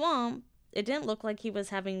in the swamp, it didn't look like he was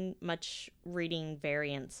having much reading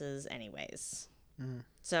variances anyways.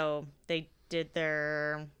 So they did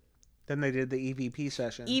their... Then they did the EVP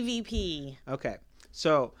session. EVP. Okay.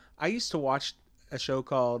 So I used to watch a show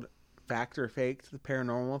called Fact or Faked, The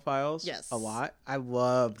Paranormal Files. Yes. A lot. I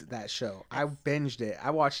loved that show. I binged it.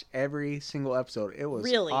 I watched every single episode. It was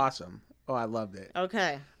Really? awesome. Oh, I loved it.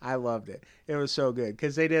 Okay. I loved it. It was so good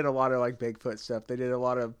because they did a lot of like Bigfoot stuff. They did a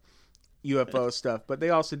lot of UFO stuff, but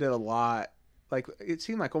they also did a lot. Like it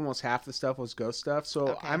seemed like almost half the stuff was ghost stuff. So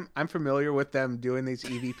Okay. I'm familiar with them doing these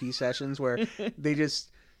EVP sessions where they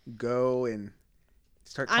just go and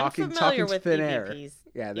start talking familiar to with thin air. EVPs.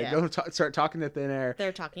 Yeah, they Yeah. go start talking to thin air.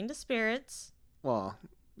 They're talking to spirits. Well,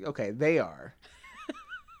 okay, they are.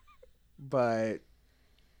 But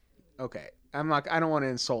okay, I don't want to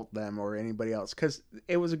insult them or anybody else because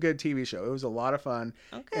it was a good TV show. It was a lot of fun.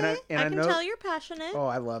 Okay. And I can know- tell you're passionate. Oh,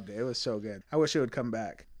 I loved it. It was so good. I wish it would come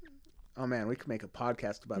back. Oh man, we could make a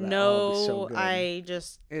podcast about that. No, oh, it'd be so good. I'm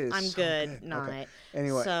It is so good. Not. Okay.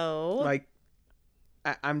 Anyway, So like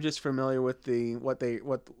I'm just familiar with what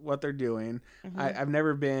they're doing. Mhm.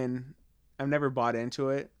 I've never bought into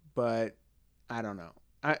it, but I don't know.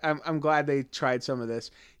 I'm glad they tried some of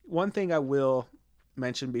this. One thing I will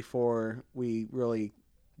mention before we really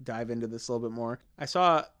dive into this a little bit more, I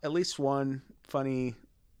saw at least one funny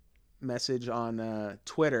message on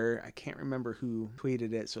Twitter. I can't remember who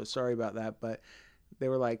tweeted it, so sorry about that. But they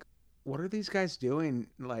were like, "What are these guys doing?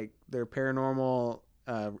 Like their paranormal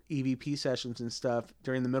EVP sessions and stuff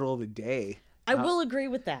during the middle of the day?" I will agree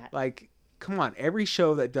with that. Like, come on, every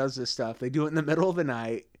show that does this stuff, they do it in the middle of the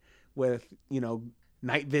night with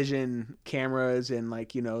night vision cameras and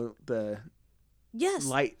the Yes.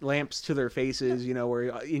 light lamps to their faces.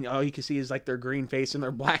 Where all you can see is like their green face and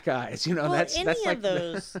their black eyes. Well, that's any like of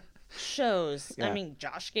those shows. Yeah. I mean,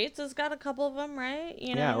 Josh Gates has got a couple of them, right?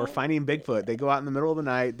 Yeah, we're finding Bigfoot. They go out in the middle of the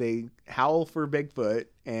night, they howl for Bigfoot,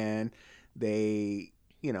 and they,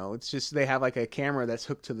 it's just they have like a camera that's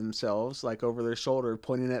hooked to themselves, like over their shoulder,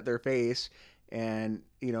 pointing at their face, and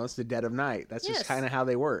it's the dead of night. That's Yes. just kind of how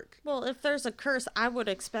they work. Well, if there's a curse, I would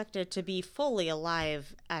expect it to be fully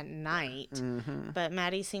alive at night. Mm-hmm. But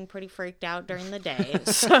Maddie seemed pretty freaked out during the day.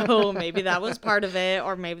 So maybe that was part of it.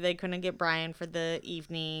 Or maybe they couldn't get Brian for the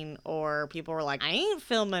evening. Or people were like, I ain't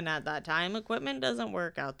filming at that time. Equipment doesn't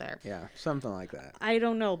work out there. Yeah, something like that. I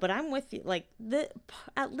don't know, but I'm with you. Like,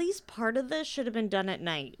 at least part of this should have been done at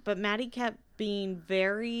night. But Maddie kept being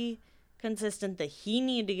very consistent that he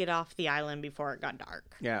needed to get off the island before it got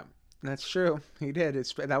dark. Yeah, that's true. He did.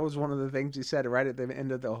 That was one of the things he said right at the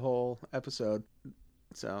end of the whole episode.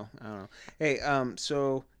 So I don't know. Hey,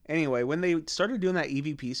 so anyway, when they started doing that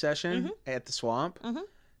EVP session at the swamp,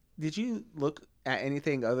 did you look at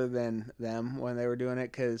anything other than them when they were doing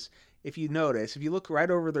it? Because if you look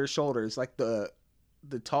right over their shoulders, like the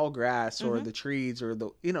tall grass or the trees or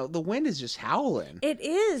the wind is just howling. It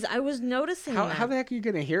is. I was noticing that. How the heck are you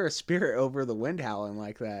going to hear a spirit over the wind howling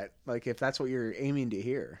like that? Like if that's what you're aiming to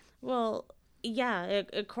hear. Well, yeah,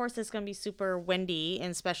 of course it's going to be super windy,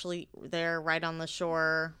 and especially there right on the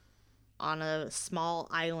shore on a small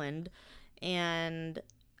island. And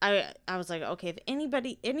I was like, okay, if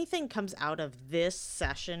anything comes out of this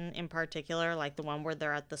session in particular, like the one where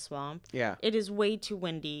they're at the swamp, Yeah. it is way too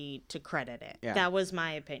windy to credit it. Yeah. That was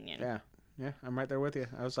my opinion. Yeah, I'm right there with you.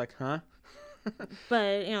 I was like, huh?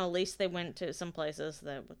 But, at least they went to some places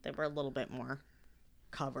that they were a little bit more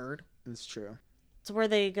covered. It's true. So where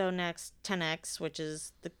they go next, 10X, which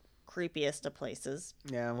is the creepiest of places.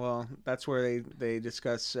 Yeah, well, that's where they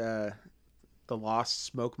discuss the lost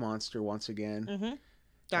smoke monster once again. Mm-hmm.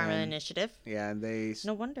 Dharma And- Initiative. Yeah, and they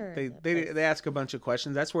No wonder. they ask a bunch of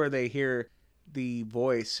questions. That's where they hear the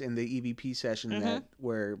voice in the EVP session that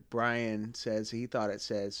where Brian says he thought it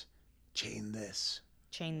says, "Chain this."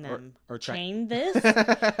 Chain them. Or try- Chain this?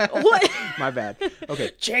 What? My bad.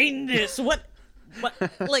 Okay. Chain this? What?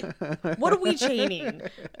 Like, what are we chaining?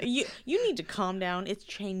 You need to calm down. It's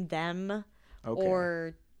chain them. Okay.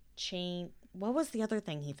 Or chain... What was the other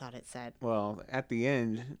thing he thought it said? Well, at the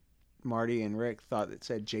end, Marty and Rick thought it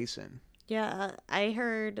said Jason. Yeah, I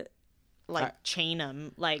heard chain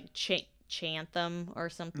them, chant them or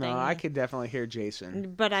something. No, I could definitely hear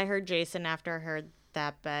Jason. But I heard Jason after I heard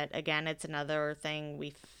that. But again, it's another thing.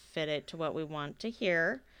 We fit it to what we want to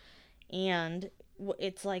hear. And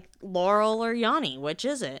it's like Laurel or Yanni. Which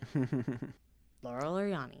is it? Laurel or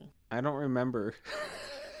Yanni? I don't remember.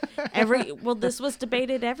 This was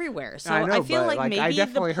debated everywhere. So I know, I feel but, like maybe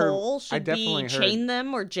the poll should be chain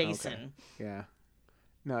them or Jason. Okay. Yeah.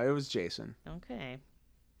 No, it was Jason. Okay.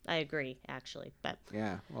 I agree, actually. But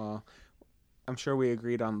yeah, well, I'm sure we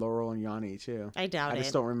agreed on Laurel and Yanni, too. I doubt it. I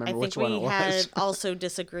just don't remember which one it was. I think we had also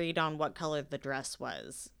disagreed on what color the dress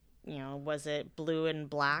was. You know, was it blue and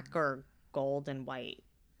black or gold and white?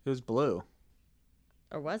 It was blue.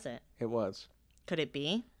 Or was it? It was. Could it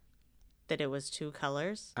be that it was two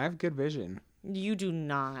colors? I have good vision. You do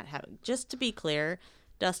not have... Just to be clear,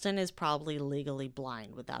 Dustin is probably legally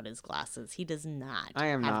blind without his glasses. He does not I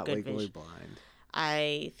am have not good legally vision. blind.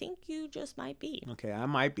 I think you just might be. Okay, I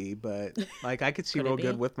might be, but like I could see Could it real be?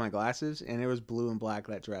 good with my glasses, and it was blue and black,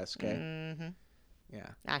 that dress, okay? Mm-hmm. Yeah.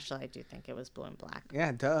 Actually, I do think it was blue and black.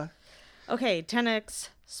 Yeah, duh. Okay, 10X,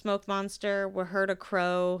 Smoke Monster. We heard a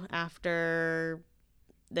crow after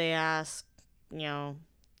they asked,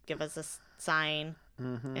 give us a sign.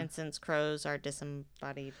 Mm-hmm. And since crows are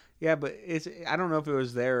disembodied. Yeah, but I don't know if it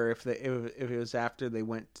was there or if it was after they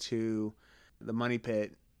went to the money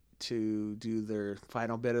pit to do their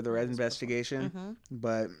final bit of the investigation. Mm-hmm.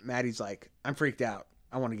 But Maddie's like, I'm freaked out.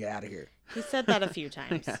 I want to get out of here. He said that a few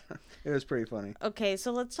times. Yeah, it was pretty funny. Okay,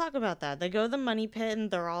 so let's talk about that. They go to the money pit and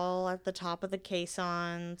they're all at the top of the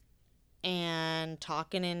caisson and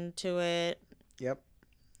talking into it. Yep.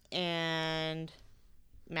 And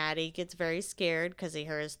Maddie gets very scared because he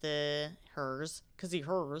heard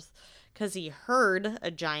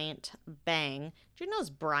a giant bang. Did you notice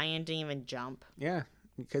Brian didn't even jump? Yeah,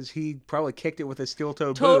 because he probably kicked it with a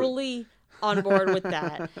steel-toe boot. Totally on board with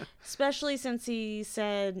that. Especially since he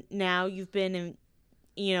said, now you've been,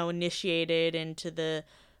 initiated into the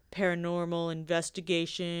paranormal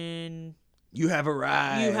investigation. You have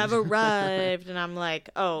arrived. And I'm like,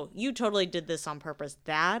 oh, you totally did this on purpose.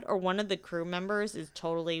 That or one of the crew members is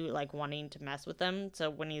totally like wanting to mess with him. So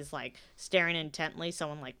when he's like staring intently,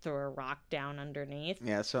 someone like threw a rock down underneath.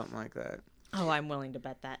 Yeah, something like that. Oh, I'm willing to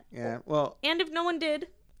bet that. Yeah, well. And if no one did,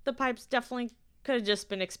 the pipes definitely could have just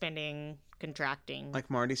been expanding, contracting. Like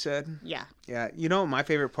Marty said? Yeah. Yeah. You know, my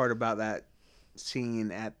favorite part about that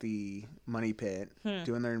scene at the money pit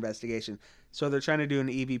doing their investigation. So they're trying to do an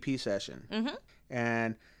EVP session. Mm-hmm.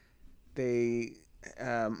 And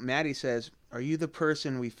Maddie says, are you the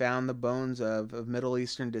person we found the bones of Middle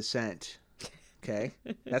Eastern descent? Okay.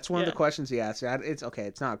 That's one of the questions he asked. It's okay.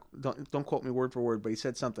 It's not, don't quote me word for word, but he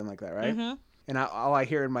said something like that, right? Mm-hmm. And all I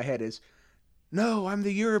hear in my head is, no, I'm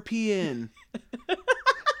the European.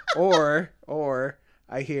 or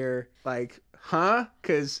I hear like, huh?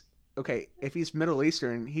 Because, okay, if he's Middle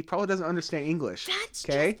Eastern, he probably doesn't understand English. That's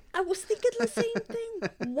okay. I was thinking the same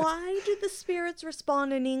thing. Why do the spirits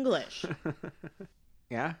respond in English?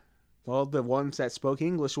 Yeah. Well, the ones that spoke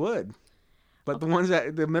English would. But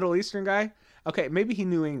the Middle Eastern guy, okay, maybe he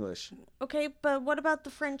knew English. Okay, but what about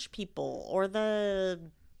the French people or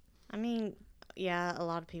yeah, a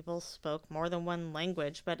lot of people spoke more than one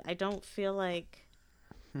language, but I don't feel like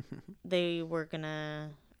they were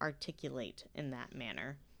gonna articulate in that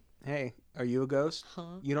manner. Hey, are you a ghost?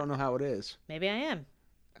 Huh? You don't know how it is. Maybe I am.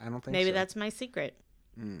 I don't think so. Maybe that's my secret.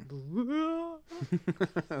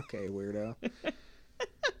 Okay, weirdo.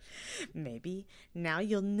 Maybe. Now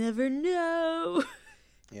you'll never know.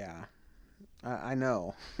 Yeah. I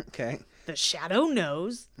know. Okay. The Shadow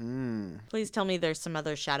knows. Mm. Please tell me there's some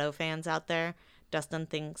other Shadow fans out there. Dustin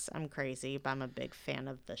thinks I'm crazy, but I'm a big fan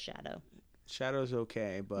of the Shadow. Shadow's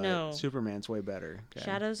okay, but No. Superman's way better. Okay.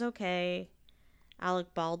 Shadow's okay.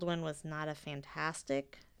 Alec Baldwin was not a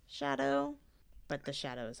fantastic Shadow, but the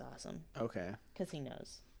Shadow is awesome. Okay. Because he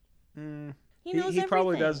knows. Mm. He knows He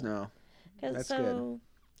probably everything. does know. That's good.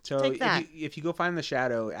 So take that. if you go find the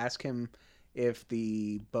Shadow, ask him if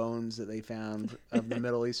the bones that they found of the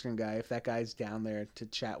Middle Eastern guy, if that guy's down there to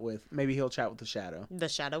chat with, maybe he'll chat with the Shadow. The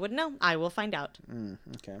Shadow would know. I will find out.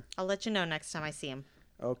 Okay. I'll let you know next time I see him.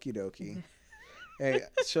 Okie dokie. Hey,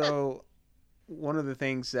 so one of the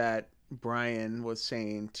things that Brian was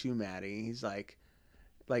saying to Maddie, he's like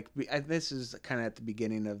this is kind of at the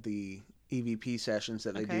beginning of the EVP sessions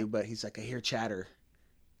that they do, but he's like, I hear chatter,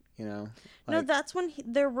 No, like, that's when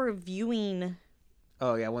they're reviewing.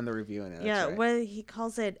 Oh yeah, when they're reviewing it. Yeah, right. what he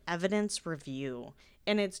calls it evidence review.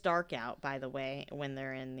 And it's dark out, by the way, when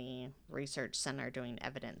they're in the research center doing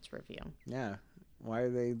evidence review. Yeah. Why are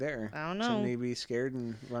they there? I don't know. Shouldn't he be scared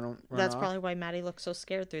and run That's off? probably why Maddie looked so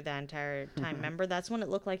scared through that entire time. Remember? That's when it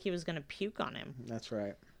looked like he was going to puke on him. That's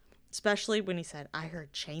right. Especially when he said, I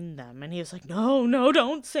heard chain them. And he was like, no,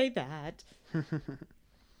 don't say that.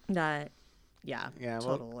 Yeah,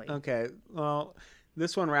 totally. Well, okay. Well,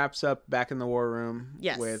 this one wraps up back in the war room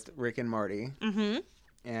with Rick and Marty. Mm-hmm.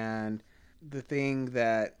 And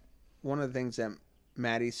one of the things that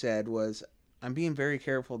Maddie said was, I'm being very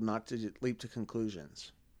careful not to leap to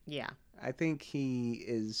conclusions. Yeah. I think he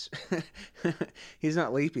is, he's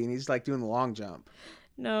not leaping. He's like doing the long jump.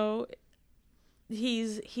 No,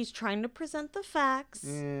 he's trying to present the facts.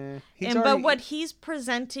 Yeah. But what he's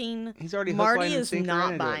presenting, he's already Marty is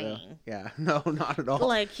not buying. Yeah, no, not at all.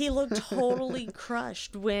 Like, he looked totally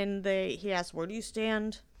crushed when he asked, where do you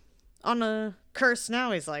stand on a curse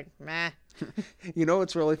now? He's like, meh. You know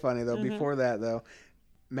what's really funny, though? Before that, though,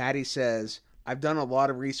 Maddie says, I've done a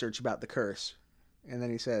lot of research about the curse. And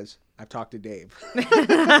then he says, I've talked to Dave.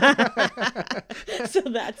 So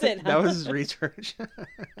that's it, huh? That was his research.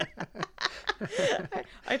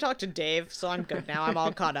 I talked to Dave, so I'm good now. I'm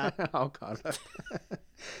all caught up. All caught up.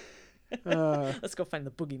 Let's go find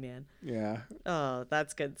the boogeyman. Yeah. Oh,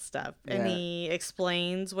 that's good stuff. And he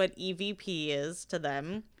explains what EVP is to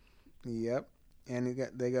them. Yep. And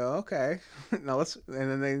they go, okay. Now and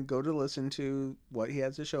then they go to listen to what he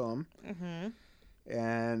has to show them. Mm-hmm.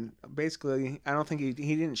 And basically, I don't think he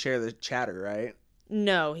didn't share the chatter, right?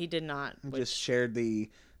 No, he did not. He just shared the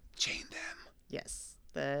chain them. Yes.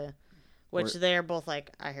 They're both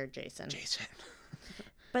like, I heard Jason.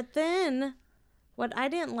 But then, what I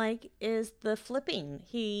didn't like is the flipping.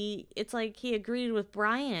 It's like he agreed with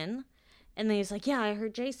Brian, and then he's like, yeah, I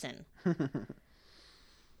heard Jason.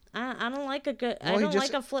 I don't like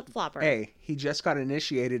like a flip-flopper. Hey, he just got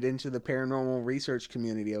initiated into the paranormal research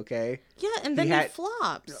community, okay? Yeah, and then he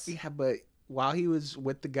flops. Yeah, but while he was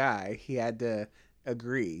with the guy, he had to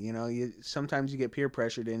agree. You know, sometimes you get peer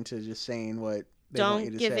pressured into just saying what they want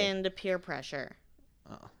you to say. Don't give in to peer pressure.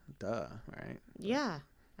 Oh, duh, right? Yeah,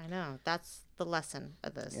 I know. That's the lesson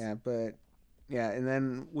of this. Yeah, and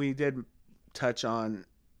then we did touch on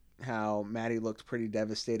how Maddie looked pretty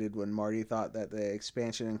devastated when Marty thought that the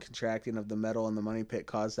expansion and contracting of the metal in the money pit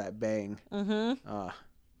caused that bang. Mm-hmm.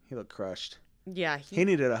 He looked crushed. Yeah. He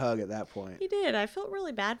needed a hug at that point. He did. I felt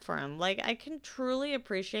really bad for him. Like, I can truly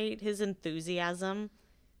appreciate his enthusiasm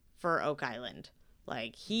for Oak Island.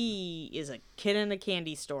 Like, he is a kid in a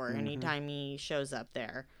candy store anytime he shows up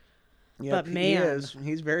there. Yep, but man, he is.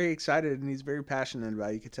 He's very excited and he's very passionate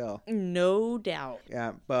about it. You could tell. No doubt.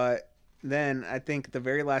 Yeah, but then I think the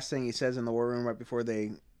very last thing he says in the war room right before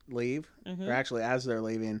they leave, or actually as they're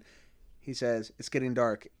leaving, he says, "It's getting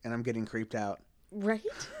dark and I'm getting creeped out." Right?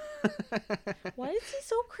 Why is he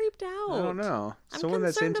so creeped out? I don't know. Someone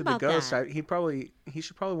that's into the ghost, he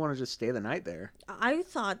should probably want to just stay the night there. I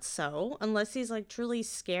thought so, unless he's like truly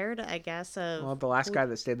scared, I guess. Well, the last guy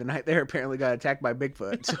that stayed the night there apparently got attacked by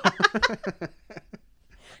Bigfoot. So.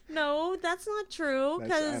 No, that's not true.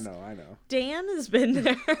 Because I know. Dan has been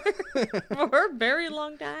there for a very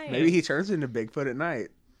long time. Maybe he turns into Bigfoot at night.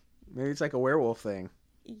 Maybe it's like a werewolf thing.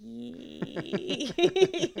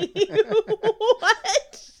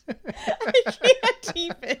 What? I can't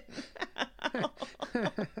even.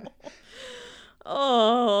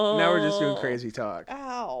 Oh. Now we're just doing crazy talk.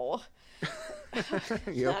 Ow.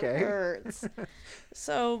 You okay? That hurts.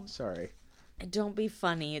 So. Sorry. Don't be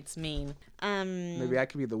funny. It's mean. Maybe I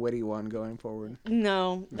could be the witty one going forward.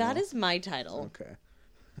 No, that is my title.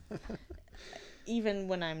 Okay. Even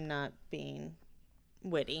when I'm not being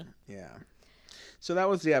witty. Yeah. So that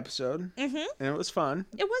was the episode. And it was fun.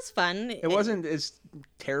 It was fun. It wasn't as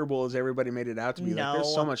terrible as everybody made it out to be. No. Like,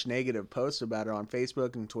 there's so much negative posts about it on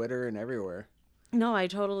Facebook and Twitter and everywhere. No, I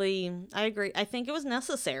agree. I think it was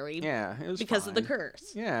necessary. Yeah, it was because fine. of the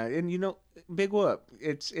curse. Yeah, and big whoop.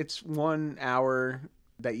 It's 1 hour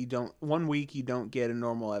that 1 week you don't get a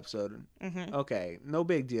normal episode. Okay, no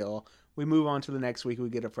big deal. We move on to the next week. We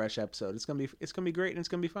get a fresh episode. It's gonna be great and it's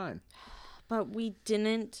gonna be fine. But we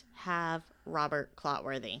didn't have Robert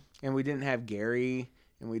Clotworthy, and we didn't have Gary,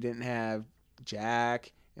 and we didn't have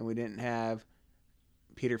Jack, and we didn't have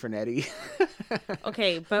Peter Fernetti.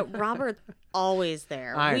 Okay, but Robert always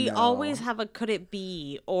there. We always have a could it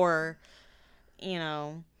be or, I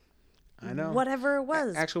know. Whatever it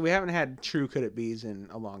was. Actually, we haven't had true could it be's in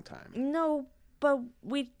a long time. No, but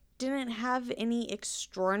we didn't have any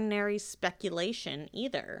extraordinary speculation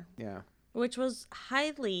either. Yeah. Which was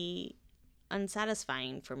highly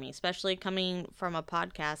unsatisfying for me, especially coming from a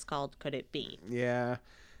podcast called Could It Be? Yeah.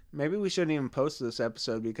 Maybe we shouldn't even post this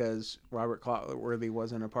episode because Robert Clotworthy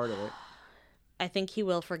wasn't a part of it. I think he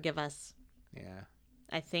will forgive us. Yeah.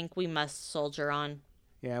 I think we must soldier on.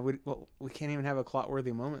 Yeah, we can't even have a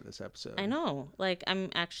clot-worthy moment this episode. I know. Like, I'm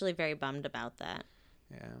actually very bummed about that.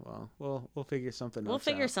 Yeah, well, we'll figure something We'll else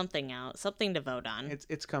figure out. something out. Something to vote on.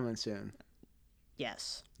 It's coming soon.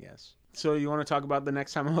 Yes. Yes. So you want to talk about the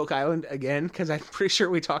next time on Oak Island again? Because I'm pretty sure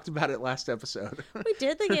we talked about it last episode. We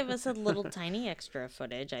did. They gave us a little tiny extra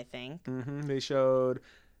footage, I think. They showed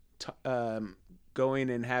going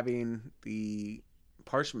and having the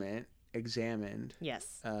parchment examined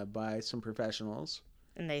Yes. by some professionals.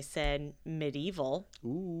 And they said medieval.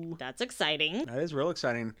 Ooh, That's exciting. that is real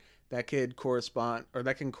exciting. That could correspond, or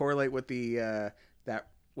that can correlate with the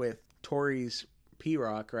with Tori's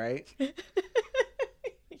P-Rock, right?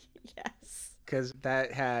 Yes. Because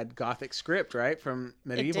that had Gothic script, right? From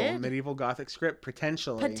medieval did. Gothic script,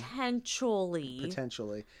 potentially.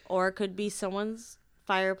 Potentially. Or it could be someone's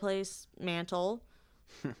fireplace mantle.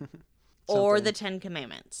 Or the Ten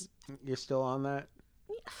Commandments. You're still on that?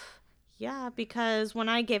 Yeah, because when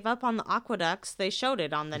I gave up on the aqueducts, they showed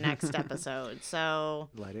it on the next episode. So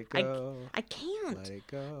Let it go. I can't. Let it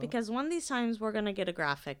go. Because one of these times we're going to get a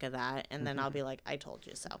graphic of that, and then I'll be like, I told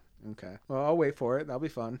you so. Okay. Well, I'll wait for it. That'll be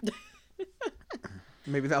fun.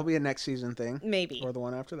 Maybe that'll be a next season thing. Maybe. Or the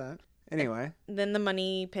one after that. Anyway. Then the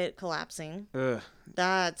money pit collapsing. Ugh.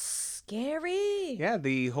 That's scary. Yeah,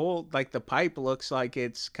 the whole, like, the pipe looks like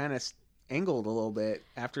it's kind of angled a little bit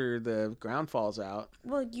after the ground falls out.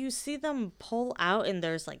 Well, you see them pull out, and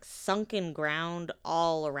there's, like, sunken ground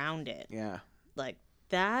all around it. Yeah. Like,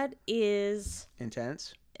 that is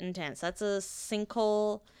Intense. That's a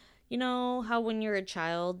sinkhole. You know how when you're a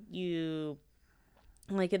child, you,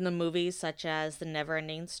 like in the movies such as The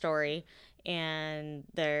Neverending Story, and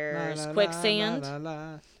there's quicksand,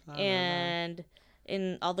 and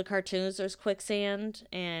in all the cartoons there's quicksand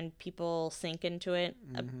and people sink into it.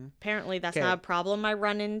 Apparently that's not a problem I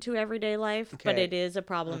run into everyday life, but it is a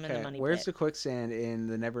problem in the money Where's pit. the quicksand in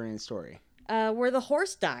the Neverending Story? Where the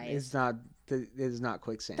horse dies. It is not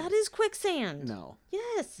quicksand. That is quicksand. No.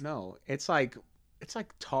 Yes. No. It's like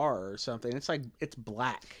tar or something. It's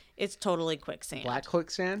black. It's totally quicksand. Black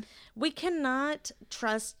quicksand? We cannot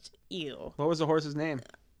trust you. What was the horse's name?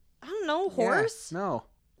 I don't know, horse? Yeah, no.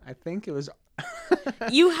 I think it was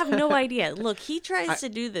You have no idea. Look, he tries to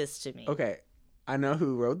do this to me. Okay. I know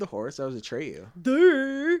who rode the horse. That was Atreyu.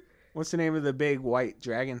 Duh. What's the name of the big white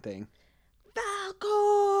dragon thing?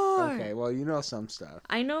 Falcor. Okay, well, you know some stuff.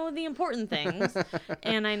 I know the important things,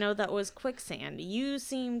 and I know that was quicksand. You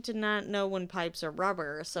seem to not know when pipes are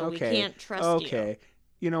rubber, so we can't trust you. Okay.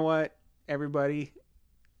 You know what, everybody?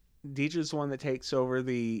 Deidre's the one that takes over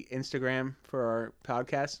the Instagram for our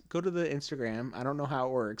podcast. Go to the Instagram. I don't know how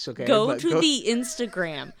it works, okay? Go to the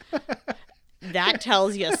Instagram. That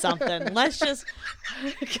tells you something. Let's just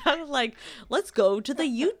kind of like, let's go to the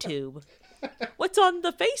YouTube. What's on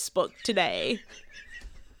the Facebook today?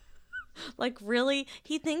 Like, really?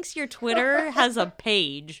 He thinks your Twitter has a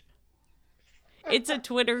page. It's a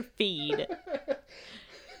Twitter feed.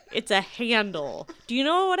 It's a handle. Do you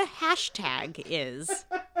know what a hashtag is?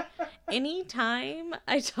 Anytime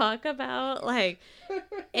I talk about, like,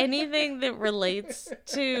 anything that relates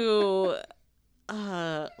to,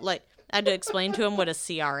 like, I had to explain to him what a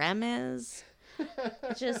CRM is.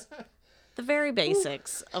 Just the very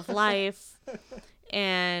basics of life.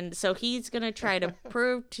 And so he's going to try to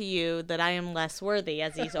prove to you that I am less worthy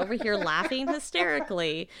as he's over here laughing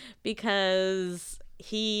hysterically because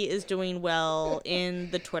he is doing well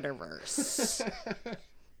in the Twitterverse.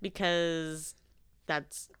 Because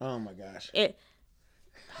that's... Oh, my gosh. It.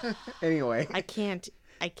 Anyway. I can't.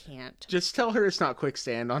 Just tell her it's not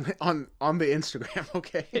quicksand on the Instagram,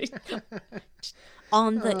 okay?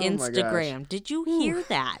 On the Oh my Instagram. Did you hear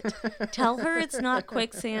that? Tell her it's not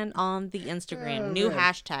quicksand on the Instagram. Oh, New man.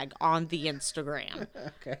 hashtag on the Instagram.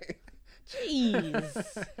 Okay.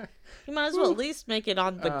 Jeez. You might as well at least make it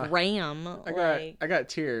on the gram. I got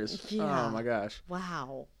tears. Yeah. Oh my gosh.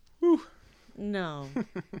 Wow. Whew. No.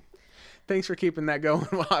 Thanks for keeping that going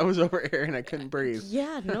while I was over here and I couldn't breathe.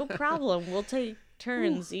 Yeah, no problem. We'll take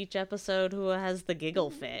turns each episode who has the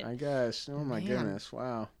giggle fit. I guess. Oh my Man. goodness.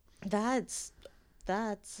 Wow. That's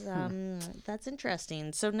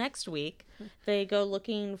interesting. So next week they go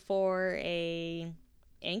looking for a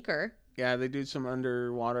anchor. Yeah, they do some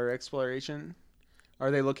underwater exploration.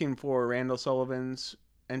 Are they looking for Randall Sullivan's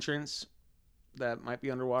entrance that might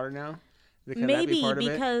be underwater now? Can that be Maybe part of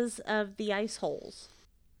it? because of the ice holes.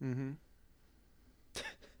 Mm-hmm.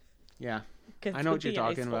 Yeah. 'Cause I know of what you're the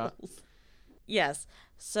talking ice about. holes. Yes.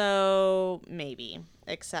 So maybe,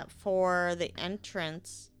 except for the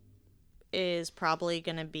entrance is probably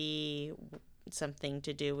going to be something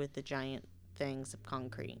to do with the giant things of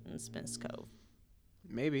concrete in Smith's Cove.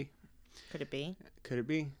 Maybe. Could it be? Could it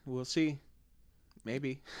be? We'll see.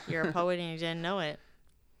 Maybe. You're a poet and you didn't know it.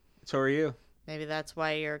 So are you. Maybe that's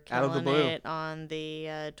why you're Out of the killing blue. it on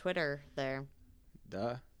the Twitter there.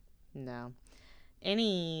 Duh. No.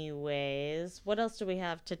 Anyways, what else do we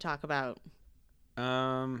have to talk about?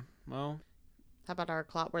 Well, How about our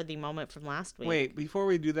clot-worthy moment from last week? wait, before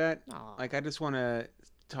we do that, Aw. like, I just want to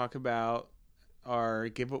talk about our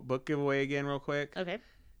book giveaway again real quick. Okay.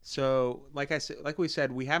 So, like we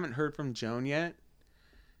said, we haven't heard from Joan yet.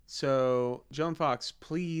 So, Joan Fox,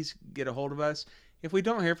 please get a hold of us. If we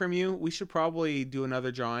don't hear from you, we should probably do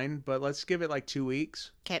another drawing, but let's give it like 2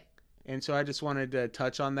 weeks. Okay. And so I just wanted to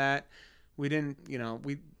touch on that. We didn't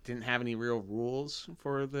have any real rules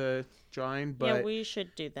for the drawing, but Yeah, we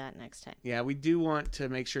should do that next time. yeah, we do want to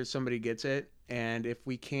make sure somebody gets it. And if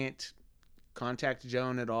we can't contact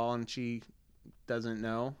Joan at all and she doesn't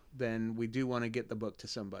know, then we do want to get the book to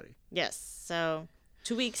somebody. Yes, so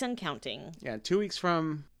 2 weeks and counting. Yeah, 2 weeks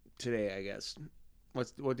from today, I guess.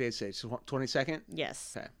 What day is it? 22nd?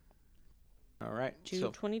 Yes. Okay. All right.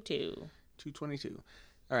 2/22. 2/22.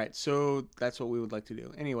 All right, so that's what we would like to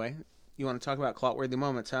do. Anyway, you want to talk about clot-worthy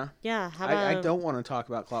moments, huh? Yeah, how about... I don't want to talk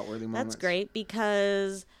about clot-worthy moments. That's great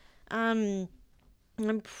because I'm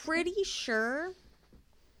pretty sure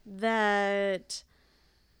that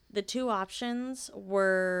the two options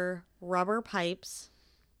were rubber pipes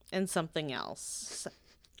and something else.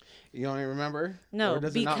 You don't even remember? No, Or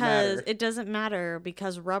does it not because matter? it doesn't matter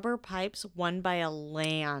because rubber pipes won by a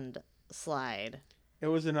landslide. It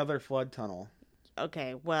was another flood tunnel.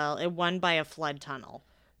 Okay, well, it won by a flood tunnel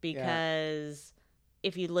because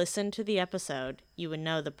if you listened to the episode, you would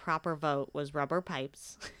know the proper vote was rubber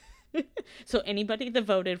pipes. So anybody that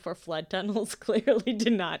voted for flood tunnels clearly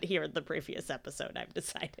did not hear the previous episode, I've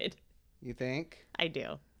decided. You think? I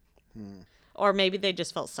do. Or maybe they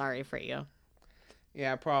just felt sorry for you.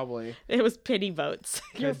 Yeah, probably. It was pity votes.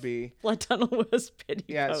 Your Could be. flood tunnel was pity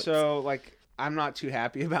Yeah, votes. so, like, I'm not too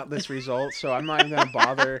happy about this result, so I'm not even going to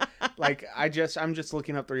bother. Like, I'm just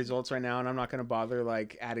looking up the results right now, and I'm not going to bother,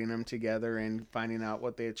 like, adding them together and finding out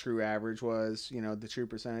what the true average was, the true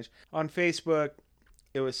percentage. On Facebook,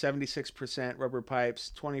 it was 76% rubber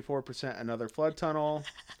pipes, 24% another flood tunnel,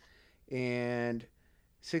 and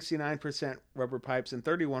 69% rubber pipes, and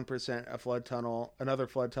 31% another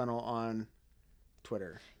flood tunnel on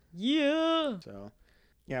Twitter. Yeah. So,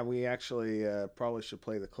 yeah, we actually probably should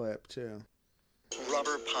play the clip, too.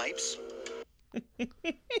 Rubber pipes.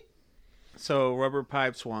 So, rubber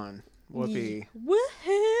pipes won. Whoopee.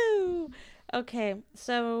 Woohoo! Okay,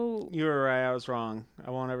 so... You were right, I was wrong.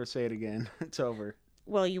 I won't ever say it again. It's over.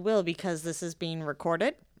 Well, you will because this is being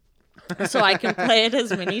recorded. So I can play it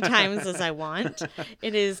as many times as I want.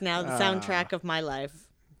 It is now the soundtrack of my life.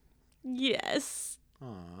 Yes.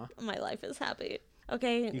 Aw. My life is happy.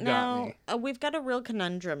 Okay, You got now me. we've got a real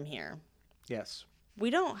conundrum here. Yes. We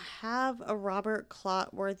don't have a Robert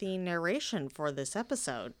Clotworthy narration for this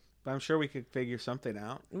episode. But I'm sure we could figure something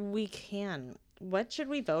out. We can. What should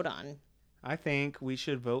we vote on? I think we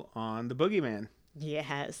should vote on the Boogeyman.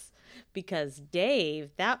 Yes, because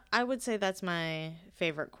Dave, I would say that's my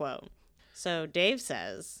favorite quote. So Dave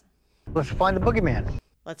says, Let's find the boogeyman.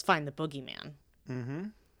 let's find the boogeyman. Mm-hmm.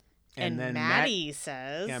 And then Maddie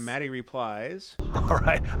says, Maddie replies, All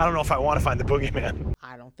right, I don't know if I want to find the boogeyman.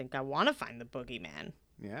 I don't think I want to find the boogeyman.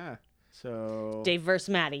 yeah. So, Dave versus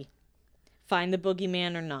Maddie. Find the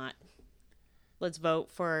boogeyman or not? Let's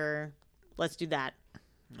do that.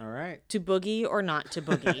 all right. To boogie or not to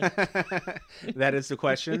boogie? That is the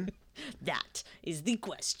question. That is the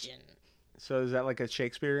question. So, is that like a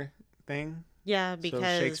Shakespeare thing? Yeah, because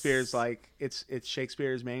So Shakespeare's like, it's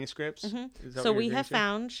Shakespeare's manuscripts? Is that So what we you're have getting to?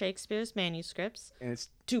 found Shakespeare's manuscripts. And it's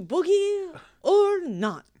To boogie or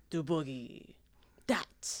not to boogie?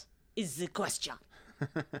 That is the question.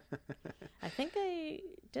 I think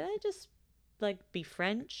did I just be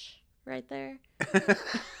French right there?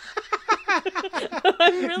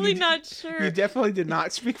 I'm really not sure. You definitely did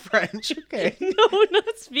not speak French. Okay. No,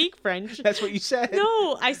 not speak French. That's what you said.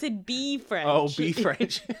 No, I said be French. Oh, be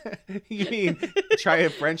French. You mean try a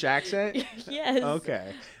French accent? Yes.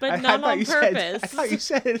 Okay. But not thought on you purpose. I thought you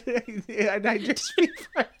said I just speak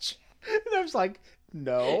French. And I was like,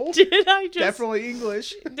 no. Did I just Definitely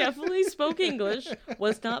English. definitely spoke English,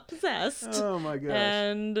 was not possessed, Oh my gosh.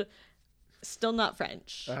 and still not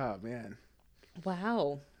French. Oh man.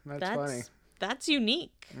 Wow. That's funny. That's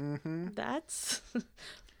unique. Mm-hmm. That's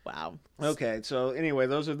wow. Okay, so anyway,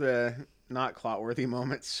 those are the not clot-worthy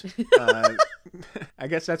moments. I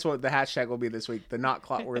guess that's what the hashtag will be this week, the not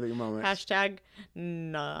clot-worthy moments. Hashtag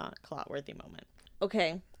not clot-worthy moment.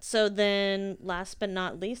 Okay, so then last but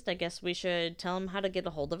not least, I guess we should tell them how to get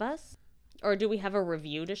a hold of us. Or do we have a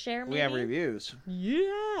review to share? Maybe? We have reviews.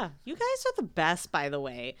 Yeah. You guys are the best, by the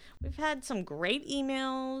way. We've had some great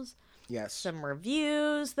emails, Yes. some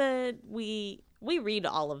reviews that we read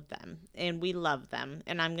all of them and we love them.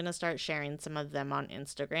 And I'm going to start sharing some of them on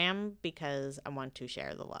Instagram because I want to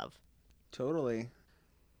share the love. Totally.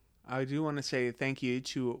 I do want to say thank you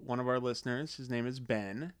to one of our listeners. His name is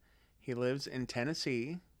Ben. He lives in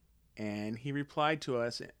Tennessee, and he replied to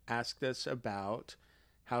us, asked us about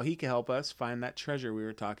how he can help us find that treasure we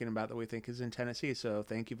were talking about that we think is in Tennessee. So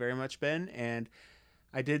thank you very much, Ben. And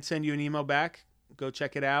I did send you an email back. Go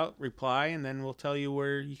check it out, reply, and then we'll tell you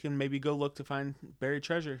where you can maybe go look to find buried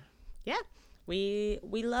treasure. Yeah. We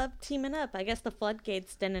love teaming up. I guess the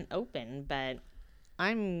floodgates didn't open, but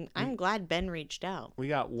I'm glad Ben reached out. We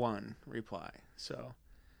got one reply. So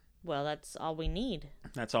Well, that's all we need.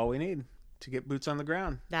 that's all we need to get boots on the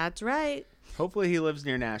ground. That's right. Hopefully he lives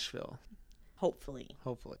near Nashville. Hopefully.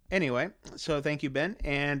 Anyway, so thank you, Ben.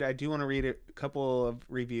 And I do want to read a couple of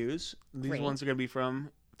reviews. These Great. ones are going to be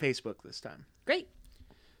from Facebook this time. Great.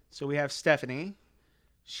 So we have Stephanie.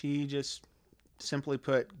 She just simply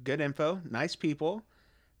put, good info, nice people.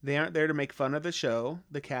 They aren't there to make fun of the show,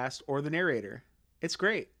 the cast, or the narrator. It's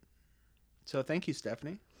great. So thank you,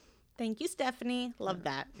 Stephanie. Thank you, Stephanie. Love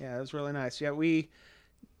that. Yeah, that was really nice. Yeah, we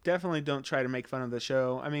definitely don't try to make fun of the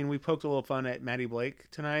show. I mean, we poked a little fun at Maddie Blake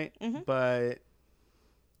tonight, but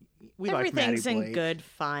we like Maddie Everything's Blake. in good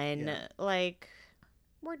fun. Yeah. Like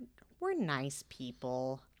we're nice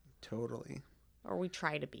people, Totally. or we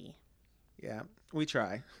try to be. Yeah, we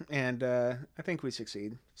try, and I think we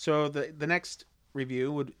succeed. So the next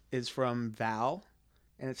review is from Val,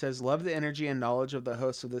 and it says, love the energy and knowledge of the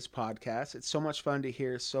hosts of this podcast. It's so much fun to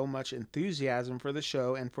hear so much enthusiasm for the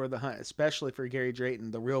show and for the hunt, especially for Gary Drayton,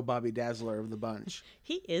 the real Bobby Dazzler of the bunch.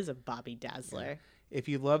 He is a Bobby Dazzler. If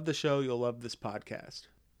you love the show, you'll love this podcast.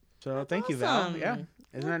 So thank you, Val. awesome. Yeah,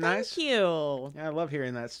 isn't Well, that nice? Thank you. Yeah, I love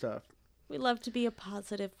hearing that stuff. We love to be a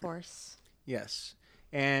positive force. Yes.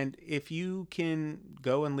 And if you can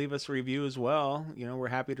go and leave us a review as well, we're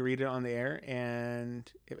happy to read it on the air,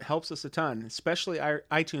 and it helps us a ton, especially our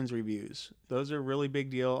iTunes reviews. Those are a really big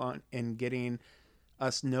deal in getting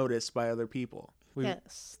us noticed by other people.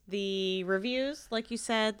 Yes. The reviews, like you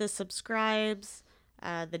said, the subscribes,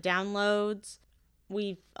 the downloads.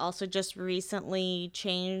 We've also just recently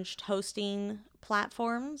changed hosting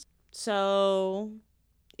platforms. So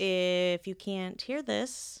if you can't hear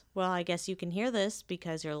this, well, I guess you can hear this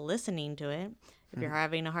because you're listening to it. If you're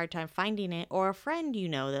having a hard time finding it, or a friend you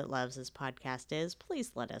know that loves this podcast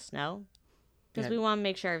please let us know. Because we want to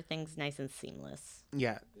make sure everything's nice and seamless.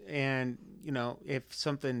 Yeah. And, if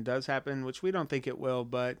something does happen, which we don't think it will,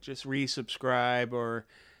 but just resubscribe or,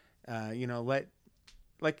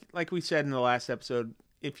 like we said in the last episode,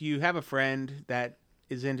 if you have a friend that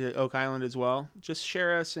is into Oak Island as well, just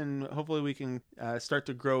share us, and hopefully we can start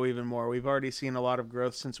to grow even more. We've already seen a lot of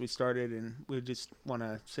growth since we started, and we just want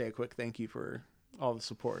to say a quick thank you for all the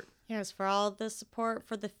support. Yes, for all the support,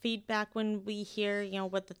 for the feedback when we hear,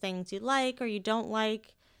 what the things you like or you don't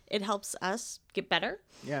like. It helps us get better.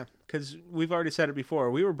 Yeah, because we've already said it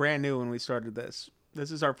before. We were brand new when we started this.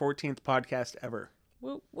 This is our 14th podcast ever.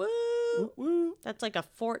 Woo, woo. Woo, woo. That's like a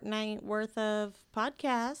fortnight worth of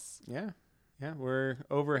podcasts. Yeah. Yeah, we're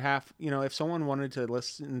over half. If someone wanted to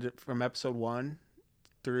listen from episode 1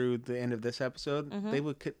 through the end of this episode,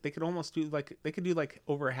 they could almost do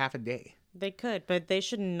over half a day. They could, but they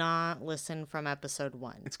should not listen from episode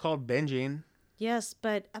 1. It's called binging. Yes,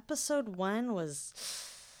 but episode 1 was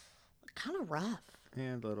kind of rough.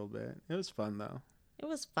 Yeah, a little bit. It was fun though. It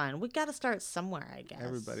was fun. We got to start somewhere, I guess.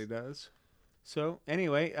 Everybody does. So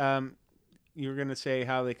anyway, you were gonna say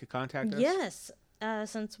how they could contact us? Yes.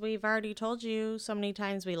 Since we've already told you so many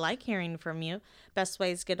times we like hearing from you, best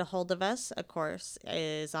ways to get a hold of us, of course,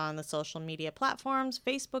 is on the social media platforms,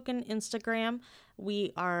 Facebook and Instagram.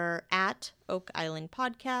 We are at Oak Island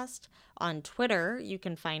Podcast. On Twitter, you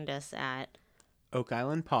can find us at Oak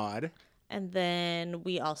Island Pod. And then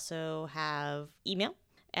we also have email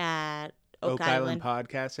at Oak Island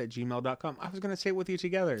Podcast at gmail.com. I was going to say it with you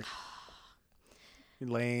together.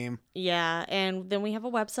 Lame. Yeah, and then we have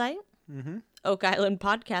a website, Mm-hmm.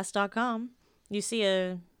 oakislandpodcast.com. You see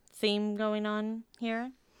a theme going on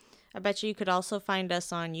here? I bet you could also find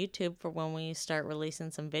us on YouTube for when we start releasing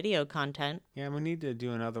some video content. Yeah, we need to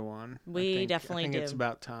do another one. We definitely I think do. it's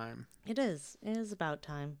about time. It is. It is about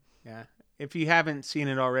time. Yeah. If you haven't seen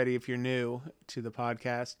it already, if you're new to the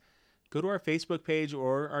podcast, go to our Facebook page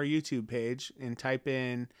or our YouTube page and type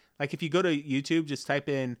in, if you go to YouTube, just type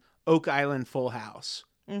in Oak Island Full House.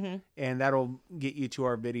 and that'll get you to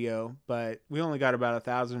our video. But we only got about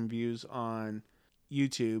 1,000 views on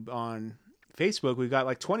YouTube. On Facebook, we got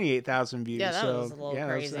like 28,000 views. Yeah, that was a little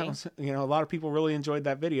crazy. That was, a lot of people really enjoyed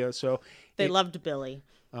that video. So They loved Billy.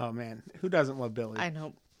 Oh man, who doesn't love Billy? I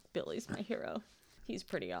know. Billy's my hero. He's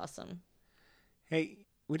pretty awesome. Hey,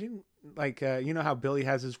 we didn't you know how Billy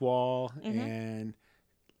has his wall and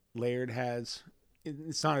Laird has,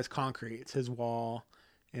 it's not his concrete, it's his wall.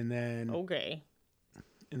 And then Okay.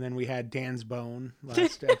 And then we had Dan's bone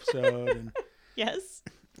last episode. And Yes.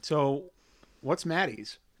 so what's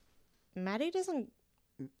Maddie's? Maddie doesn't.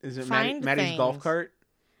 Is it Find Maddie's golf things. cart?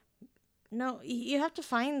 No, you have to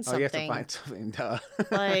find something. Oh, you have to find something.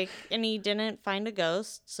 Duh. And he didn't find a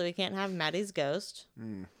ghost, so he can't have Maddie's ghost.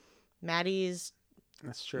 Maddie's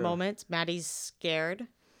That's true. moments. Maddie's scared.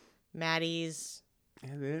 Maddie's.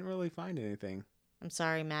 Yeah, they didn't really find anything. I'm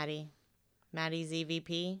sorry, Maddie. Maddie's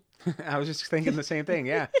EVP. I was just thinking the same thing.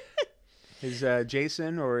 Yeah. His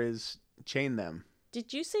Jason or his chain them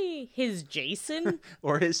Did you say his Jason?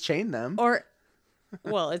 or his chain them. Or,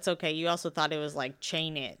 well, it's okay. You also thought it was like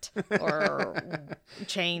chain it or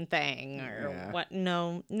chain thing or Yeah. what?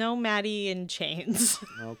 No, Maddie in chains.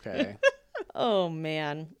 Okay. Oh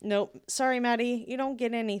man, nope. Sorry, Maddie. You don't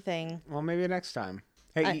get anything. Well, maybe next time.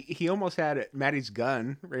 Hey, he almost had Maddie's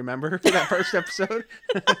gun, remember, for that first episode?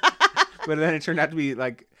 But then it turned out to be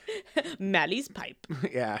like, Maddie's pipe.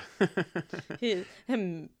 yeah.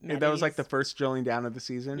 That was like the first drilling down of the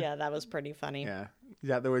season. Yeah, that was pretty funny. Yeah.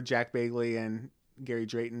 He's out there with Jack Bagley and Gary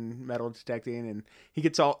Drayton metal detecting, and he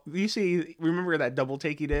gets all, remember that double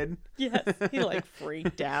take he did? Yes, he like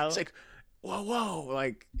freaked out. It's like, whoa,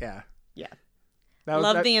 like, yeah. Yeah.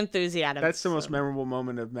 That the enthusiasm. That's the most memorable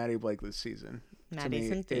moment of Maddie Blake this season. Maddie's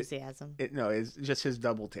to me. enthusiasm. It's just his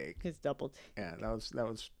double take. His double take. Yeah, that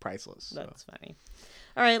was priceless. So. That's funny.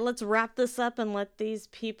 All right, let's wrap this up and let these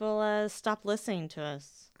people stop listening to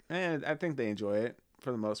us. And I think they enjoy it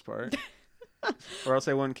for the most part. Or else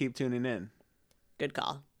they wouldn't keep tuning in. Good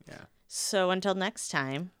call. Yeah. So until next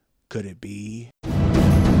time. Could it be?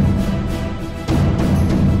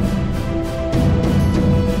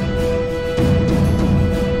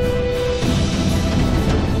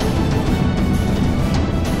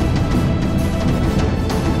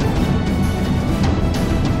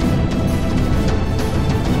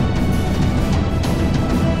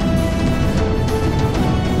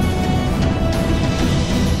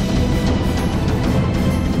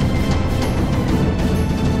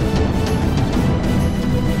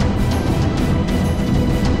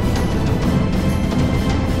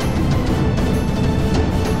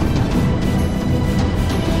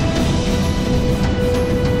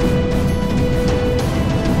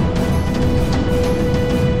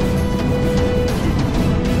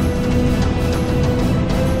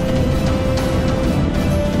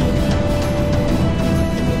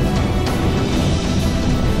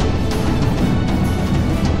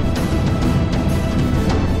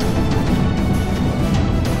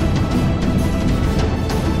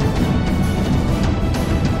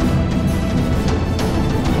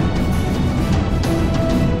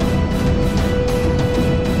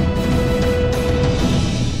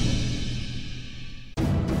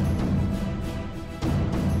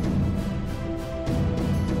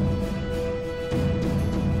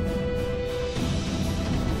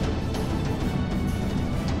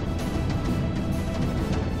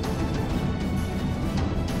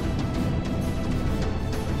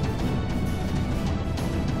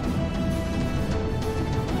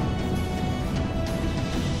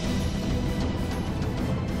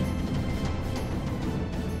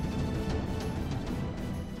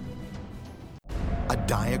 A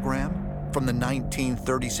diagram from the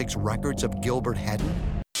 1936 records of Gilbert Hedden?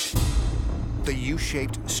 The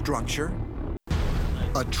U-shaped structure?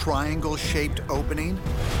 A triangle-shaped opening?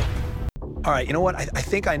 All right, you know what? I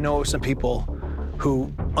think I know some people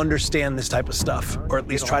who understand this type of stuff, or at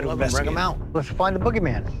least try to investigate. Bring them out. Let's find the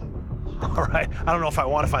boogeyman. All right, I don't know if I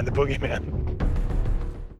want to find the boogeyman.